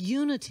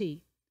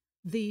unity,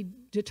 the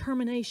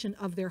determination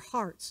of their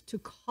hearts to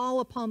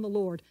call upon the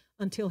Lord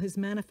until his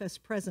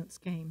manifest presence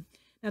came.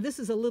 Now, this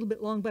is a little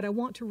bit long, but I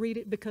want to read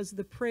it because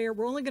the prayer,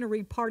 we're only going to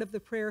read part of the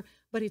prayer,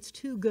 but it's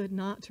too good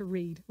not to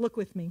read. Look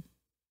with me.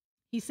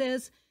 He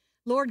says,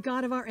 Lord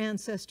God of our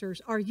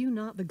ancestors, are you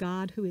not the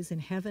God who is in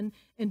heaven?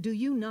 And do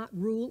you not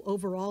rule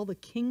over all the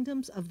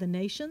kingdoms of the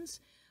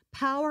nations?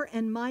 Power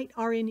and might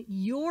are in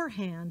your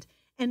hand,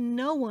 and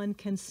no one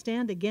can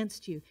stand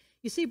against you.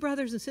 You see,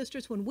 brothers and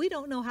sisters, when we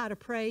don't know how to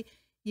pray,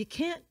 you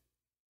can't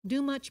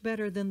do much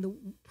better than the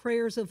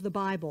prayers of the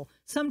Bible.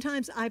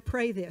 Sometimes I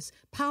pray this,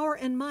 power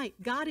and might.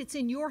 God, it's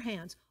in your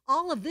hands.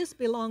 All of this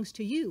belongs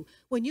to you.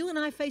 When you and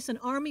I face an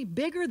army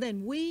bigger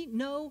than we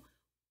know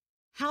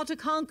how to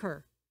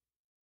conquer,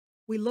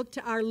 we look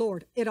to our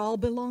Lord. It all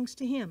belongs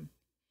to him.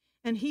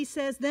 And he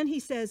says,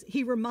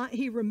 he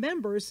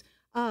remembers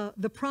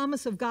the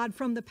promise of God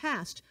from the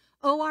past.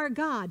 Oh, our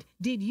God,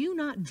 did you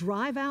not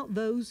drive out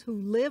those who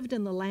lived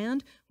in the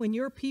land when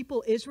your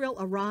people Israel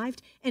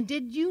arrived? And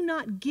did you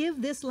not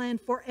give this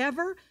land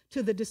forever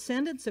to the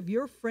descendants of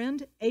your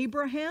friend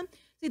Abraham?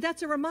 See,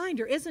 that's a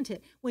reminder, isn't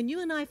it? When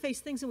you and I face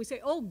things and we say,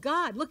 oh,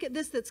 God, look at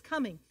this that's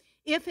coming.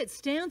 If it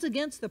stands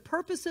against the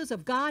purposes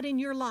of God in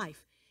your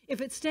life,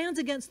 if it stands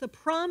against the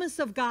promise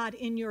of God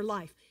in your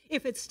life,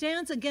 if it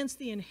stands against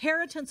the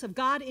inheritance of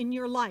God in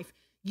your life,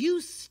 you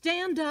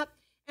stand up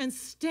and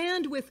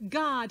stand with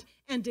God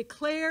and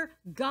declare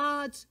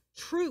God's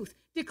truth.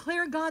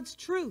 Declare God's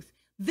truth.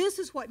 This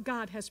is what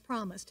God has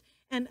promised.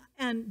 And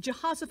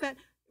Jehoshaphat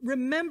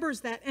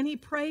remembers that and he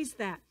prays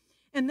that.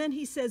 And then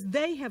he says,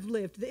 they have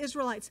lived, the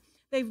Israelites,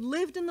 they've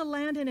lived in the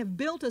land and have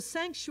built a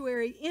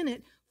sanctuary in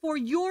it for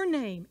your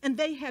name. And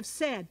they have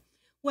said,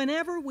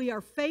 whenever we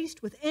are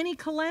faced with any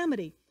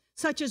calamity,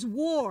 such as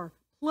war,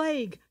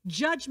 plague,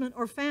 judgment,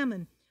 or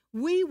famine,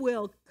 we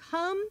will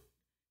come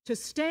to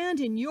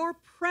stand in your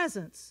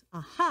presence,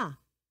 aha,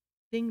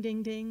 ding,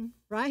 ding, ding,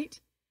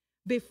 right?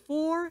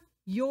 Before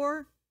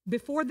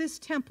this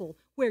temple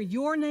where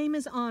your name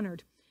is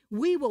honored,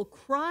 we will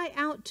cry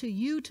out to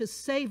you to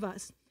save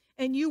us,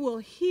 and you will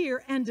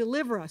hear and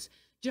deliver us.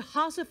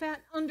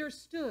 Jehoshaphat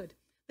understood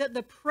that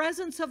the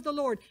presence of the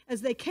Lord,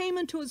 as they came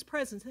into his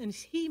presence and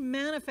he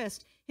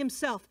manifest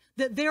himself,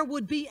 that there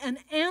would be an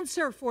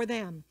answer for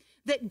them,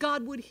 that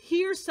God would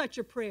hear such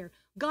a prayer.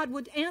 God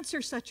would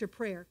answer such a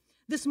prayer.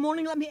 This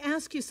morning, let me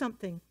ask you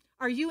something.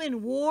 Are you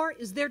in war?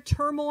 Is there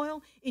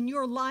turmoil in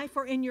your life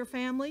or in your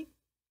family?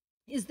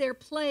 Is there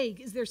plague?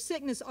 Is there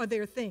sickness? Are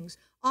there things?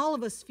 All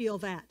of us feel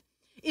that.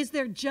 Is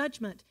there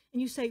judgment?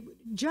 And you say,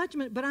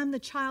 judgment, but I'm the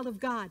child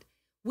of God.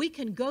 We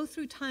can go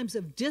through times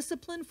of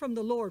discipline from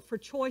the Lord for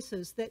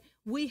choices that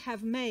we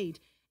have made.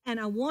 And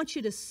I want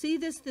you to see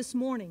this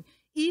morning.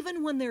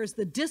 Even when there is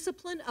the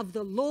discipline of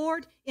the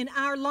Lord in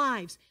our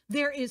lives,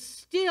 there is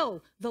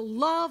still the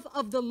love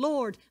of the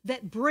Lord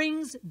that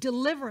brings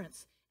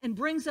deliverance and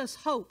brings us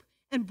hope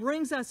and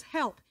brings us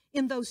help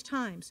in those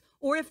times.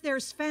 Or if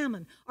there's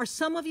famine, are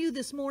some of you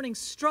this morning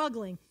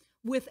struggling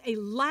with a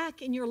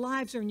lack in your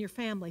lives or in your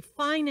family,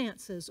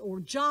 finances or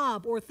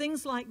job or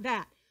things like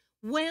that?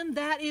 When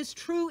that is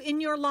true in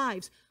your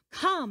lives,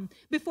 come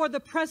before the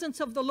presence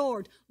of the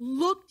Lord.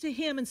 Look to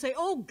him and say,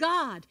 oh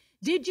God,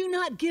 did you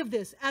not give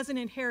this as an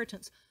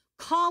inheritance?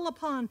 Call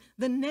upon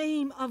the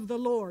name of the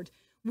Lord.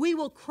 We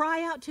will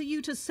cry out to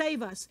you to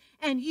save us,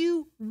 and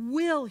you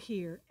will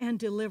hear and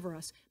deliver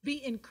us.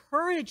 Be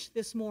encouraged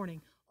this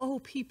morning, oh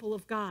people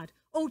of God,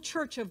 oh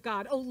church of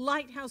God, oh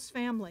lighthouse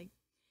family.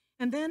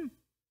 And then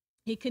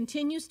He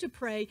continues to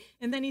pray,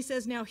 and then he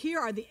says, now here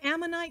are the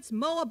Ammonites,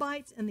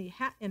 Moabites, and the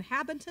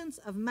inhabitants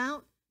of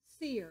Mount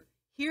Seir.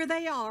 Here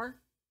they are.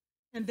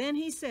 And then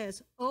he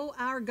says, O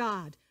our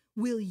God,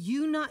 will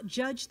you not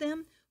judge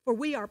them? For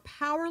we are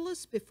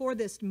powerless before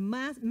this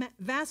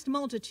vast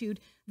multitude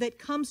that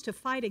comes to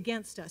fight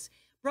against us.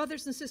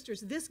 Brothers and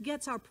sisters, this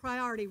gets our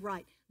priority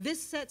right.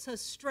 This sets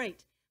us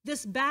straight.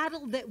 This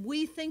battle that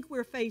we think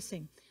we're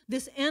facing,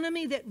 this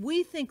enemy that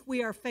we think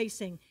we are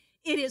facing,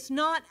 it is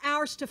not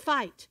ours to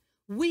fight.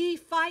 We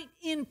fight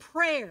in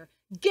prayer.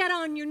 Get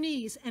on your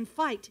knees and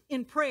fight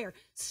in prayer.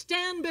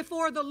 Stand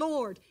before the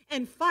Lord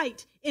and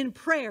fight in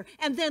prayer.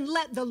 And then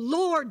let the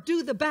Lord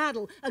do the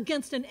battle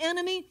against an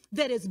enemy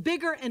that is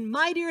bigger and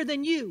mightier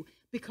than you,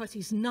 because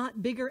he's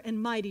not bigger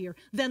and mightier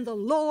than the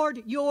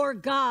Lord your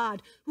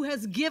God, who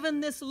has given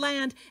this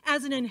land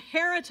as an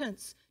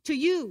inheritance to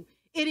you.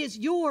 It is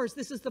yours.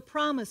 This is the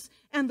promise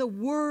and the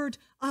word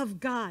of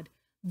God.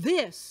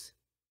 This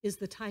is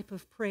the type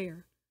of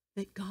prayer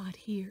that God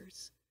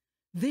hears.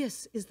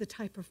 This is the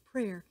type of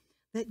prayer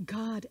that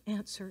God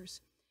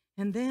answers.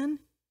 And then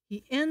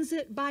he ends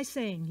it by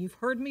saying, you've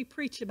heard me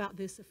preach about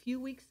this a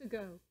few weeks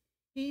ago.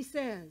 He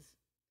says,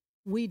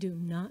 we do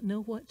not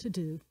know what to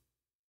do,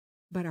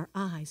 but our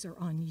eyes are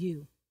on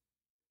you.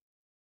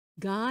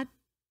 God,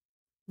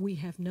 we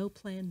have no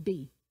plan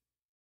B.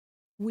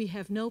 We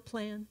have no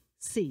plan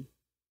C.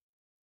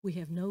 We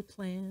have no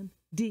plan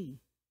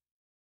D.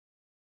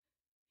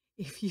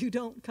 If you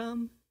don't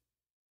come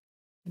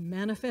and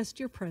manifest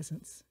your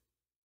presence,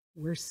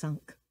 we're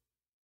sunk.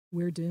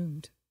 We're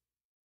doomed.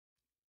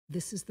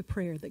 This is the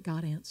prayer that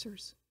God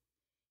answers.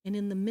 And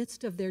in the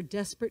midst of their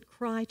desperate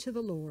cry to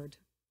the Lord,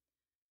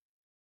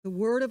 the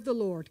word of the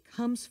Lord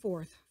comes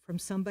forth from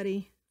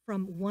somebody,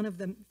 from one of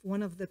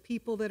the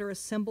people that are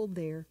assembled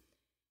there.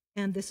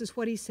 And this is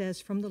what he says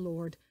from the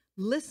Lord.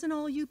 Listen,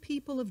 all you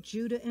people of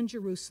Judah and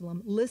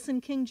Jerusalem. Listen,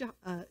 King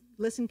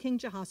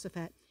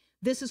Jehoshaphat.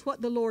 This is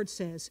what the Lord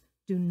says.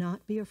 Do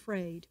not be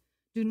afraid.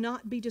 Do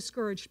not be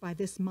discouraged by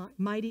this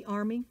mighty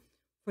army,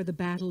 for the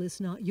battle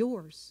is not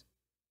yours,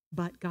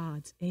 but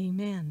God's.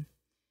 Amen.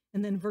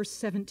 And then verse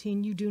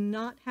 17, you do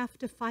not have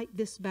to fight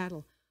this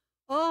battle.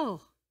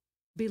 Oh,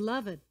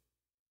 beloved,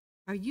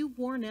 are you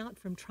worn out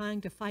from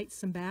trying to fight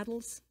some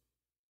battles?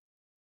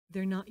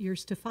 They're not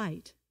yours to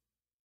fight.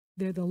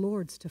 They're the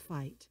Lord's to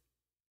fight.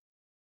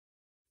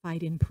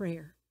 Fight in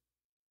prayer.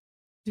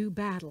 Do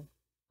battle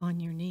on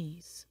your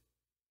knees.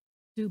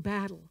 Do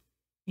battle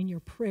in your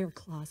prayer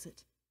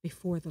closet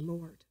before the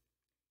Lord.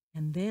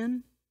 And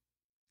then,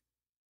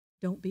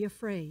 don't be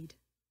afraid.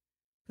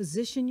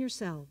 Position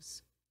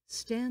yourselves.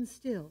 Stand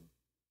still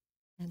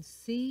and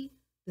see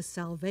the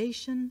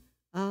salvation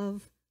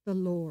of the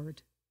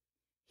Lord.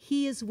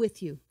 He is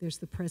with you. There's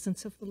the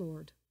presence of the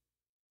Lord.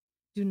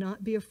 Do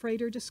not be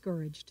afraid or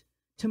discouraged.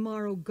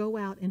 Tomorrow go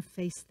out and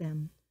face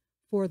them,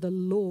 for the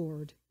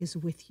Lord is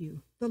with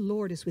you. The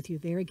Lord is with you.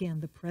 There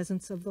again, the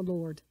presence of the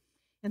Lord.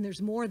 And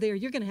there's more there.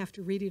 You're going to have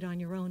to read it on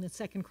your own in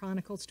 2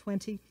 Chronicles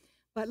 20.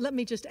 But let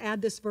me just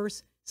add this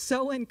verse,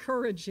 so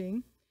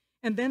encouraging.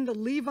 And then the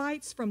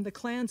Levites from the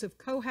clans of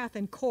Kohath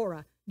and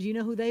Korah. Do you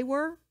know who they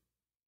were?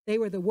 They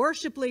were the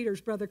worship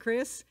leaders, Brother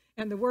Chris,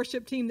 and the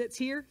worship team that's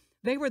here.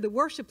 They were the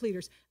worship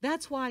leaders.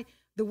 That's why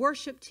the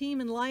worship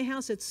team in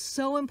Lighthouse, it's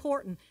so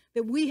important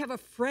that we have a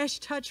fresh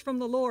touch from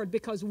the Lord,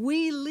 because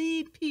we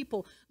lead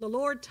people. The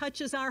Lord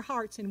touches our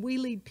hearts and we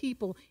lead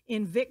people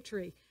in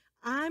victory.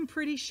 I'm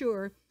pretty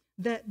sure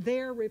that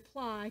their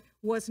reply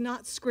was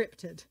not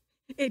scripted.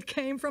 It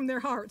came from their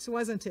hearts,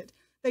 wasn't it?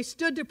 They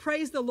stood to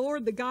praise the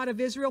Lord, the God of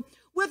Israel,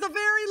 with a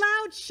very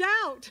loud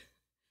shout.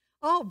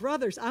 Oh,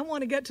 brothers, I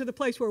want to get to the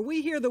place where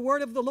we hear the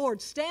word of the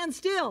Lord. Stand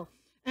still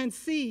and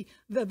see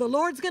that the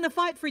Lord's going to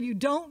fight for you.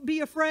 Don't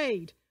be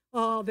afraid.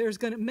 Oh,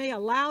 may a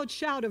loud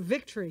shout of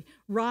victory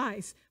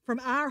rise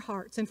from our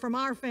hearts and from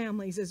our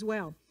families as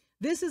well.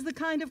 This is the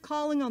kind of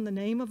calling on the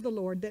name of the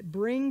Lord that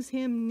brings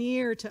him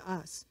near to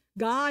us.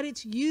 God,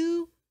 it's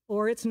you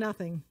or it's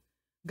nothing.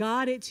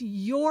 God, it's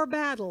your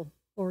battle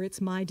or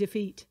it's my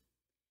defeat.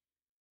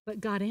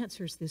 But God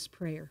answers this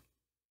prayer.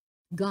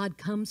 God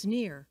comes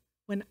near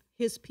when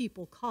his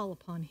people call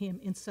upon him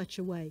in such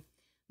a way.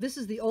 This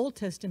is the Old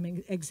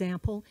Testament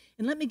example,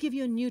 and let me give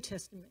you a New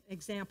Testament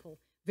example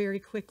very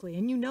quickly.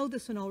 And you know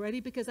this one already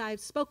because I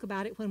spoke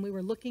about it when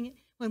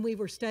we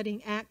were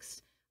studying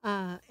Acts,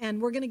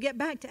 and we're going to get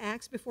back to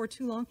Acts before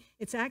too long.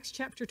 It's Acts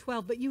chapter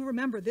 12, but you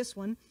remember this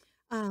one.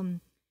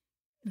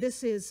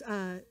 This is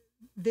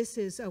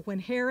when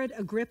Herod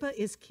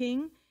Agrippa is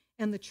king,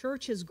 and the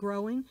church is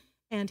growing,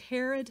 and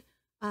Herod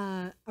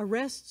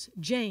arrests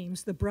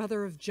James, the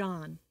brother of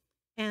John,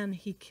 and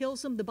he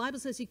kills him. The Bible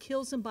says he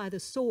kills him by the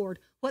sword.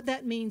 What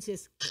that means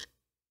is,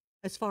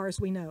 as far as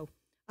we know,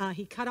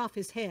 he cut off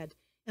his head.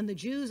 And the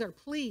Jews are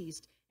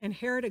pleased, and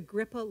Herod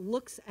Agrippa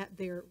looks at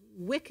their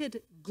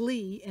wicked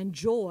glee and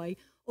joy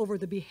over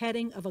the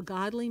beheading of a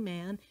godly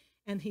man,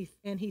 and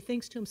he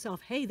thinks to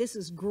himself, hey, this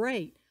is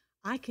great.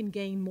 I can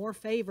gain more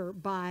favor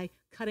by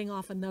cutting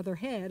off another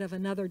head of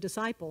another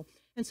disciple.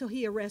 And so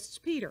he arrests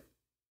Peter.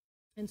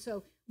 And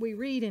so we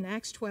read in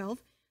Acts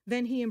 12,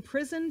 then he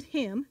imprisoned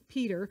him,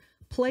 Peter,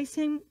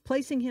 placing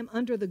him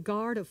under the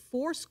guard of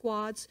 4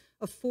 squads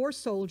of 4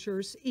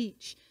 soldiers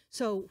each.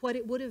 So what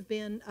it would have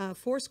been,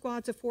 4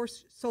 squads of 4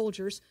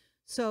 soldiers.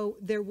 So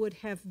there would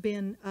have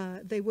been,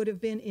 they would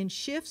have been in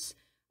shifts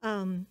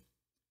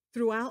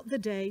throughout the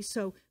day.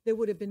 So there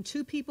would have been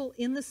 2 people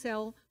in the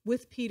cell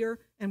with Peter,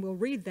 and we'll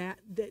read that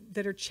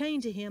are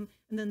chained to him,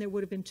 and then there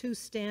would have been 2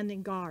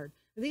 standing guard.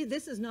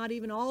 This is not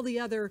even all the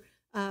other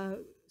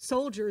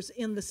soldiers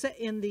in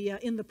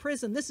the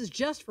prison. This is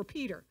just for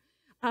Peter.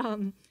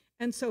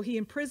 And so he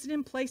imprisoned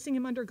him, placing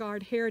him under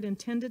guard. Herod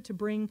intended to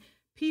bring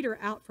Peter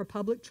out for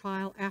public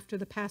trial after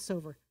the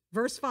Passover.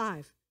 Verse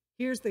 5,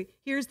 here's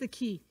the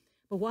key.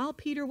 But while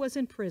Peter was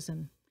in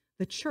prison,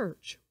 the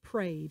church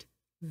prayed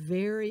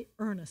very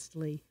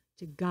earnestly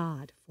to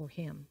God for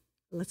him.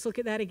 Let's look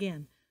at that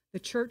again. The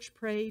church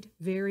prayed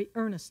very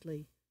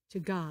earnestly to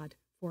God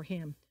for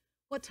him.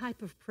 What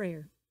type of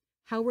prayer?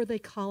 How were they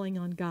calling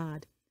on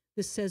God?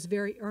 This says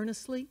very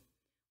earnestly,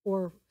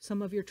 or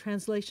some of your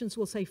translations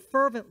will say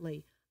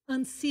fervently,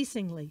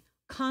 unceasingly,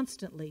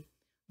 constantly.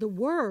 The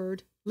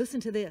word,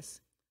 listen to this,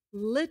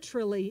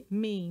 literally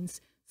means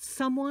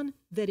someone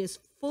that is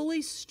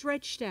fully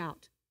stretched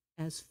out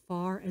as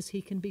far as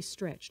he can be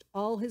stretched.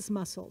 All his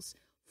muscles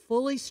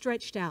fully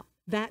stretched out,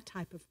 that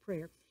type of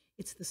prayer.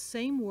 It's the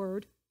same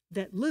word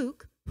that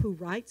Luke, who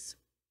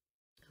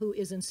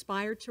is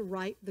inspired to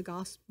write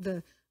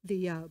the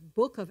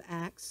book of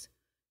Acts,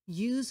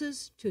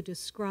 uses to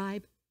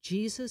describe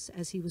Jesus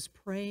as he was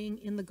praying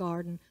in the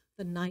garden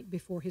the night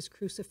before his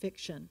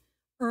crucifixion.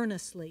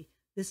 Earnestly,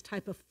 this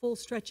type of full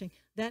stretching.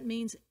 That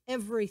means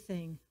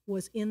everything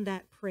was in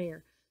that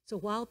prayer. So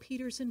while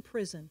Peter's in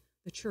prison,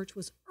 the church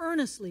was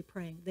earnestly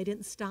praying. They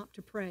didn't stop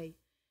to pray.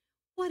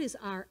 What is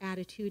our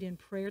attitude in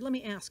prayer? Let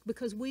me ask,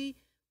 because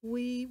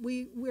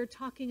we're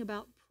talking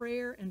about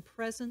prayer and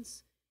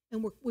presence,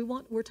 and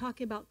we're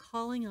talking about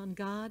calling on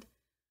God,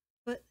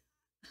 but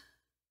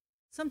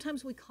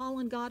sometimes we call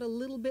on God a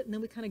little bit and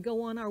then we kind of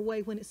go on our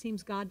way when it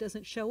seems God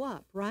doesn't show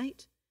up,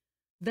 right?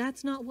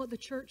 That's not what the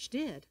church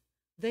did.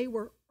 They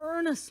were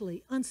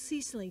earnestly,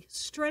 unceasingly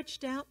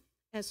stretched out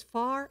as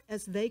far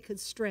as they could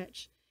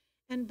stretch.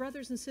 And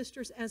brothers and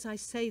sisters, as I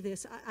say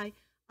this,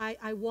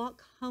 I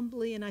walk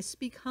humbly and I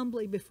speak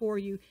humbly before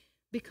you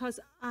because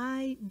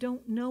I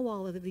don't know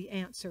all of the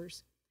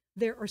answers.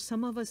 There are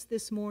some of us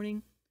this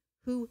morning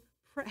who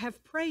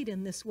have prayed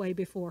in this way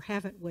before,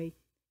 haven't we?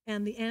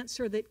 And the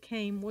answer that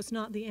came was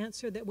not the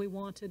answer that we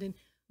wanted. And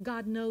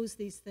God knows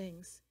these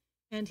things,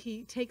 and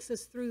he takes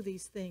us through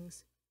these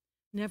things.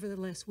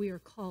 Nevertheless, we are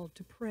called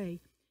to pray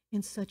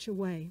in such a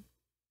way.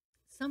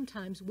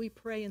 Sometimes we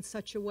pray in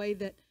such a way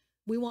that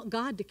we want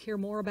God to care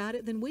more about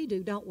it than we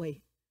do, don't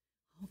we?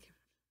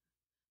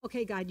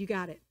 Okay, God, you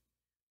got it.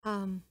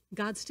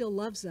 God still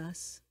loves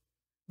us,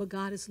 but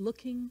God is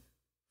looking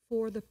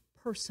for the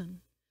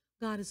person.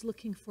 God is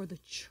looking for the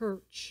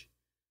church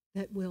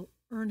that will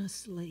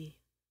earnestly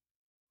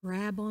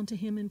grab onto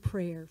him in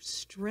prayer,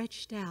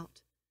 stretched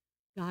out.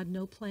 God,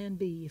 no plan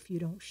B if you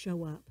don't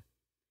show up.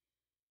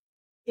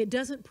 It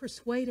doesn't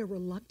persuade a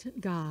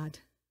reluctant God,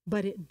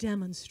 but it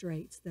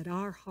demonstrates that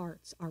our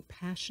hearts are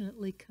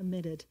passionately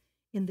committed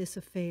in this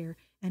affair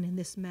and in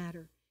this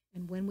matter.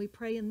 And when we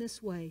pray in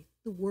this way,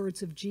 the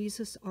words of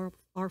Jesus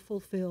are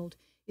fulfilled.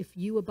 If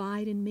you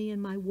abide in me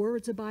and my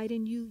words abide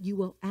in you, you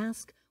will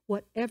ask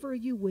whatever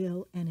you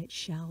will, and it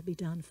shall be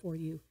done for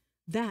you.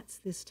 That's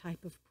this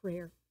type of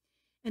prayer.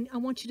 And I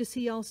want you to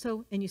see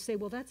also, and you say,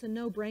 well, that's a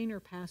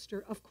no-brainer,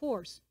 Pastor. Of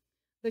course,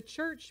 the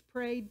church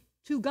prayed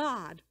to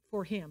God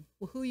for him.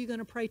 Well, who are you going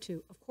to pray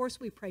to? Of course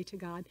we pray to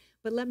God,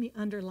 but let me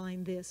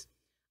underline this.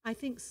 I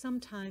think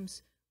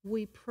sometimes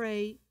we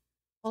pray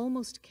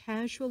almost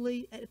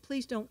casually.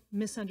 Please don't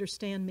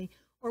misunderstand me.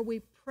 Or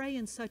we pray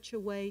in such a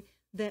way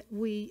that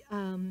we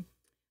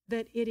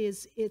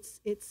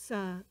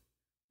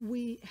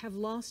have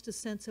lost a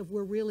sense of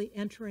we're really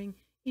entering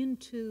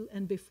into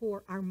and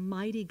before our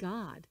mighty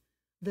God.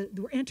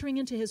 We're entering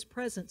into his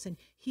presence, and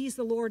he's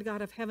the Lord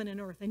God of heaven and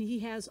earth, and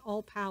he has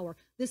all power.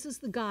 This is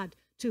the God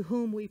to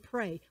whom we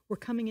pray. We're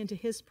coming into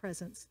his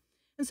presence.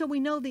 And so we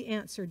know the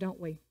answer,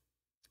 don't we?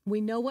 We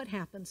know what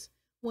happens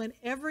when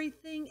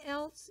everything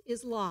else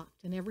is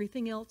locked and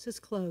everything else is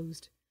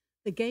closed.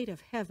 The gate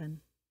of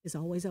heaven is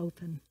always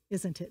open,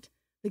 isn't it?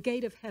 The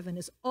gate of heaven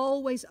is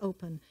always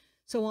open.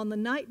 So on the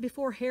night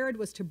before Herod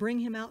was to bring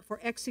him out for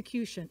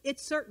execution,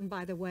 it's certain,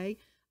 by the way,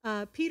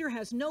 Peter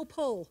has no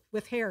pull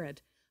with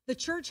Herod. The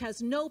church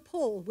has no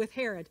pull with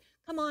Herod.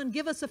 Come on,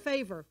 give us a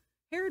favor.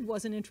 Herod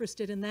wasn't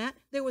interested in that.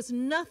 There was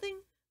nothing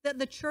that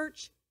the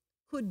church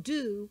could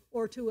do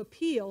or to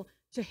appeal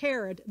to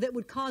Herod that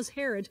would cause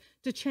Herod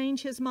to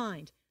change his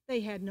mind.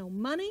 They had no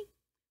money.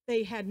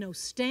 They had no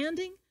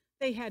standing.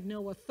 They had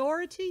no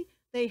authority.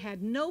 They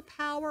had no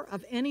power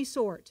of any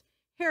sort.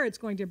 Herod's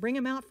going to bring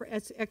him out for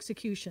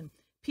execution.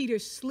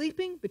 Peter's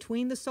sleeping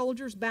between the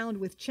soldiers bound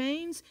with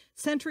chains.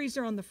 Sentries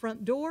are on the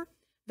front door.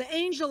 The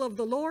angel of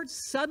the Lord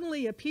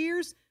suddenly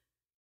appears,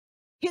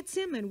 hits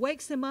him and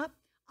wakes him up.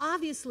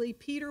 Obviously,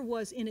 Peter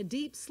was in a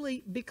deep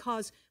sleep,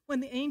 because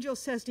when the angel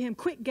says to him,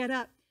 quick, get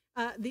up,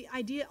 the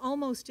idea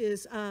almost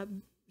is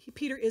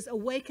Peter is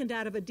awakened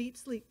out of a deep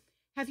sleep.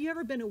 Have you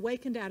ever been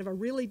awakened out of a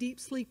really deep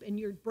sleep and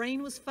your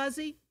brain was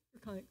fuzzy?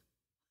 You're kind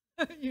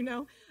of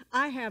like,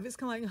 I have. It's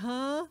kind of like,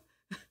 huh?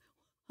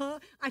 Huh?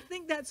 I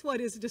think that's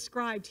what is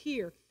described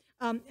here.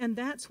 And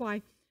that's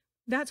why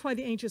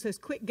the angel says,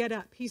 quick, get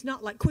up. He's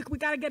not like, quick, we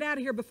got to get out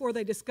of here before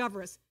they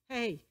discover us.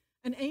 Hey,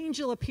 an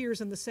angel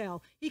appears in the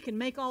cell. He can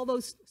make all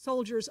those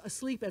soldiers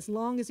asleep as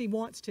long as he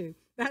wants to.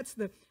 That's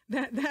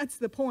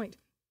the point.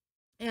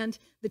 And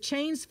the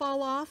chains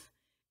fall off,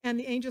 and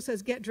the angel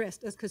says, get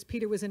dressed. That's because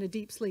Peter was in a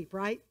deep sleep,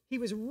 right? He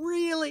was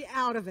really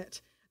out of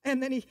it.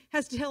 And then he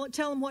has to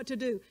tell them what to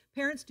do.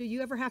 Parents, do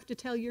you ever have to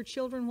tell your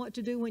children what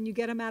to do when you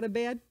get them out of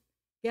bed?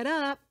 Get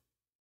up,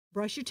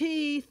 brush your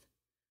teeth,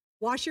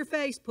 wash your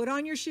face, put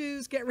on your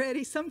shoes, get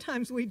ready.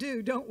 Sometimes we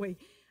do, don't we?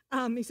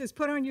 He says,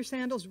 put on your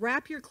sandals,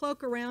 wrap your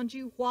cloak around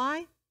you.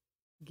 Why?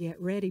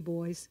 Get ready,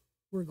 boys.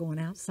 We're going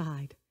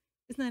outside.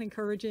 Isn't that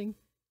encouraging?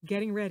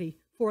 Getting ready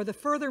for the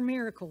further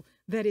miracle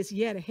that is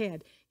yet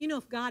ahead.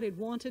 If God had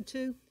wanted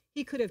to,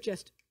 he could have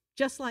just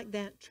like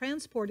that,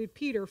 transported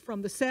Peter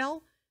from the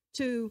cell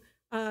to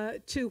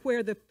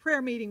where the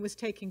prayer meeting was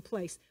taking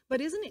place.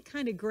 But isn't it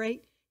kind of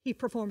great? He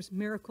performs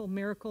miracle,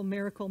 miracle,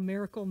 miracle,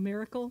 miracle,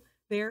 miracle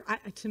there.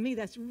 To me,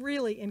 that's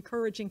really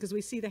encouraging, because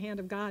we see the hand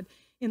of God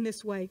in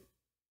this way.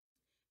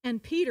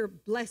 And Peter,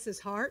 bless his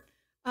heart,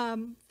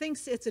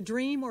 thinks it's a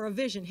dream or a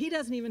vision. He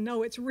doesn't even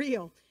know it's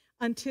real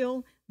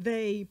until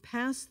they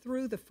pass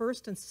through the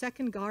first and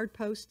second guard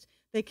posts.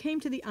 They came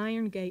to the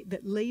iron gate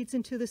that leads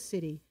into the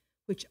city,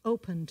 which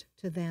opened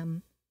to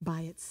them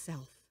by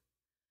itself.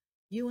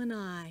 You and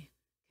I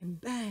can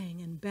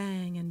bang and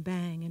bang and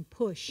bang and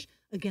push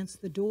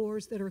against the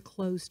doors that are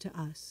closed to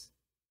us.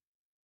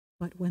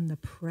 But when the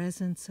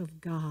presence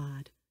of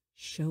God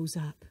shows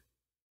up,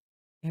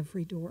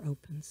 every door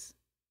opens.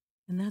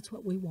 And that's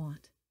what we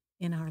want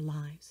in our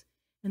lives.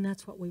 And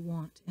that's what we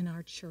want in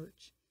our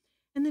church.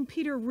 And then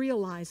Peter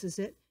realizes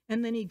it,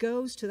 and then he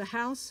goes to the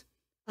house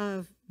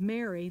of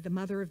Mary, the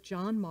mother of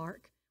John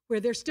Mark, where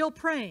they're still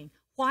praying.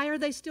 Why are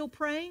they still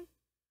praying?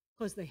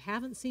 Because they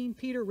haven't seen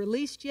Peter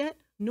released yet,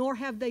 nor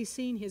have they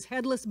seen his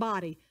headless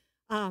body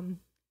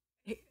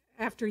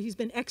after he's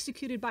been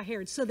executed by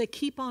Herod. So they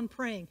keep on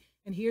praying.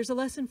 And here's a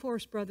lesson for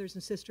us, brothers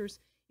and sisters.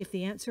 If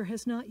the answer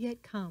has not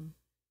yet come,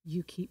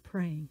 you keep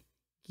praying.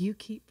 You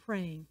keep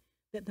praying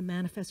that the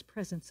manifest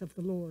presence of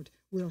the Lord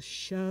will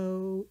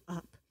show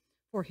up,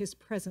 for his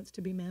presence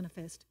to be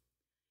manifest.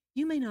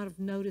 You may not have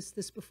noticed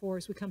this before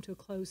as we come to a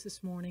close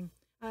this morning.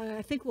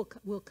 I think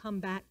we'll come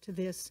back to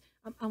this.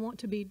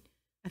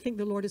 I think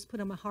the Lord has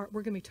put on my heart,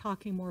 we're going to be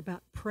talking more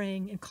about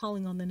praying and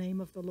calling on the name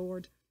of the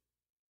Lord.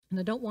 And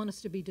I don't want us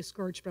to be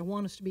discouraged, but I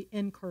want us to be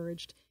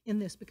encouraged in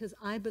this, because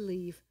I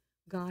believe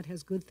God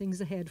has good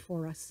things ahead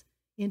for us,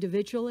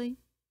 individually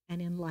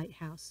and in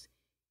Lighthouse,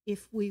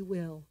 if we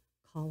will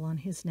call on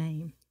his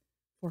name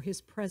for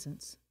his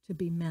presence to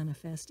be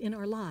manifest in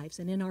our lives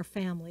and in our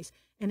families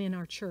and in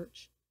our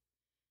church.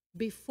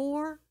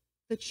 Before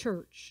the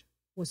church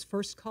was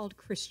first called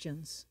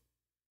Christians,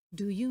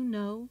 do you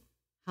know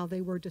how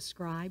they were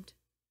described?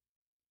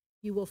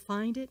 You will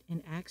find it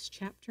in Acts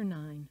chapter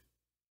 9.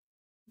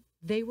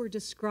 They were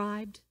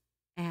described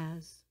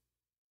as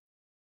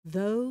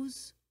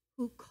those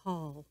who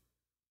call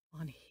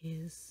on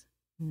his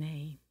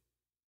name.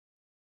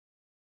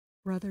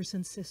 Brothers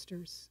and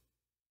sisters,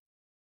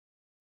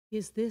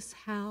 is this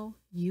how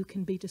you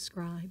can be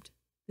described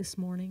this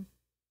morning?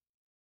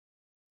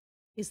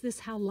 Is this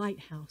how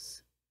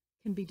Lighthouse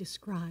can be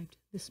described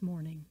this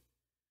morning?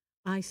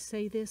 I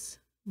say this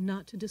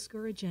not to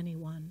discourage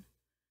anyone,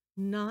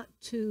 not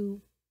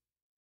to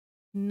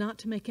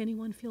make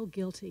anyone feel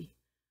guilty.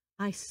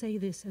 I say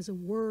this as a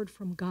word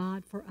from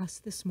God for us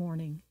this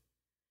morning,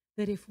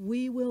 that if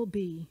we will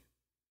be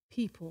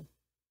people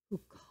who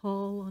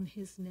call on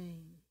his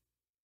name,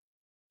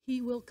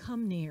 he will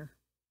come near.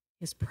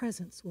 His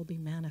presence will be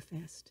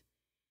manifest.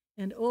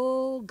 And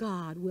oh,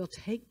 God will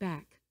take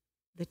back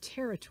the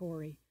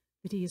territory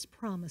that he has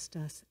promised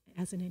us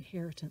as an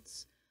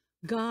inheritance.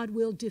 God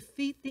will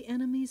defeat the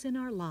enemies in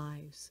our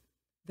lives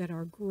that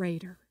are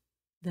greater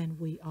than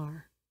we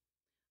are.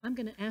 I'm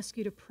going to ask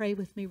you to pray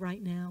with me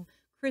right now.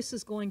 Chris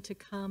is going to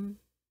come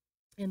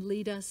and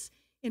lead us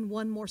in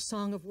one more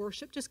song of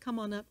worship. Just come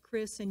on up,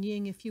 Chris, and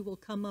Ying, if you will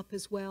come up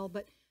as well.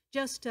 But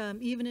just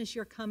even as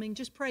you're coming,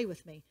 just pray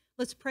with me.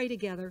 Let's pray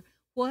together.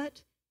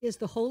 What is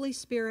the Holy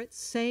Spirit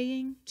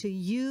saying to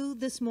you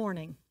this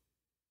morning?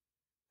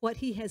 What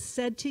he has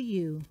said to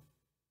you,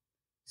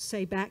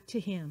 say back to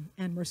him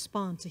and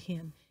respond to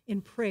him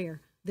in prayer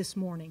this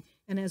morning.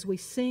 And as we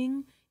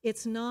sing,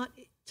 it's not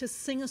to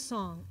sing a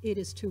song, it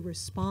is to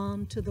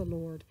respond to the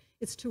Lord.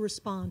 It's to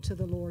respond to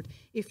the Lord.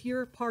 If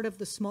you're part of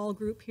the small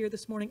group here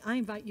this morning, I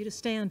invite you to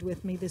stand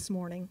with me this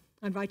morning.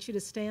 I invite you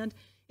to stand.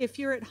 If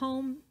you're at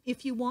home,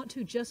 if you want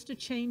to, just to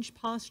change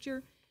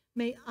posture,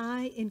 may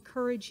I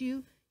encourage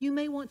you, you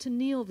may want to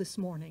kneel this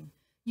morning.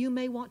 you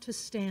may want to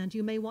stand.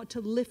 You may want to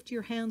lift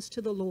your hands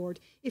to the Lord.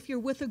 If you're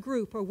with a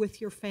group or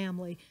with your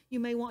family, you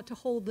may want to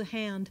hold the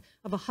hand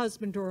of a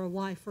husband or a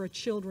wife or a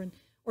children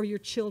or your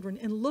children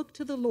and look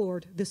to the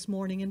Lord this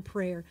morning in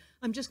prayer.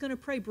 I'm just going to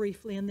pray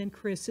briefly, and then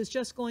Chris is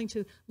just going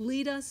to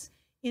lead us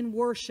in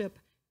worship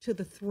to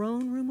the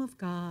throne room of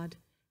God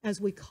as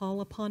we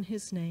call upon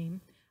his name.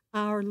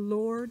 Our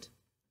Lord,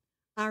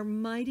 our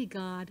mighty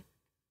God,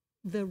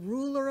 the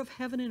ruler of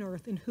heaven and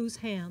earth, in whose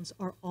hands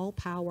are all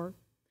power,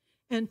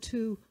 and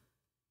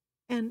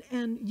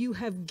you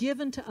have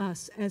given to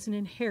us as an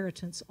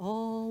inheritance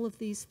all of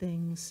these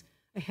things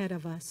ahead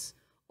of us.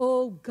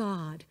 Oh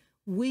God,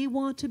 we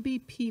want to be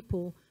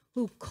people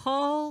who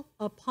call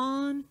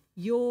upon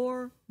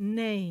your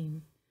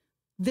name.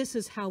 This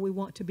is how we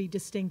want to be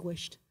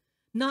distinguished,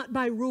 not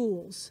by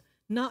rules,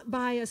 not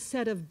by a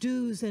set of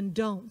do's and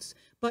don'ts,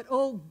 but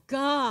oh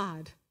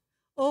God,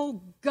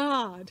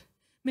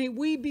 may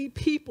we be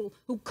people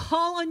who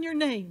call on your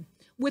name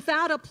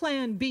without a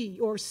plan B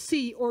or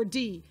C or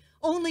D.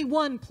 Only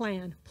one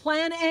plan.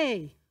 Plan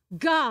A,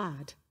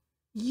 God,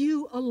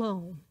 you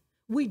alone.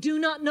 We do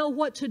not know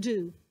what to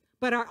do,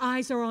 but our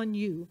eyes are on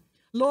you.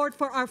 Lord,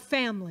 for our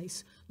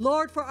families.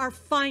 Lord, for our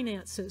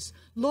finances.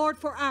 Lord,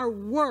 for our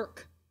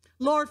work.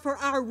 Lord, for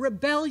our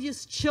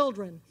rebellious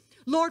children.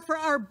 Lord, for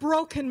our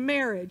broken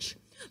marriage.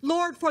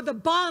 Lord, for the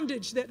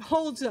bondage that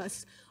holds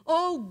us.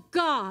 Oh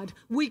God,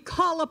 we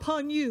call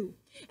upon you.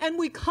 And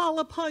we call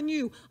upon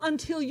you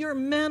until your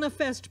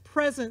manifest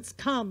presence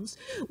comes.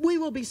 We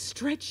will be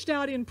stretched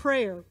out in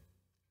prayer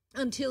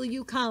until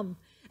you come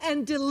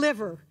and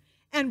deliver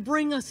and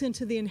bring us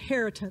into the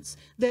inheritance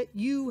that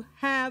you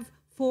have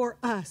for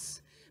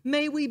us.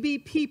 May we be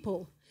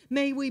people,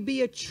 may we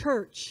be a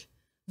church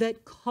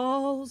that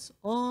calls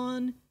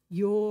on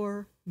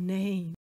your name.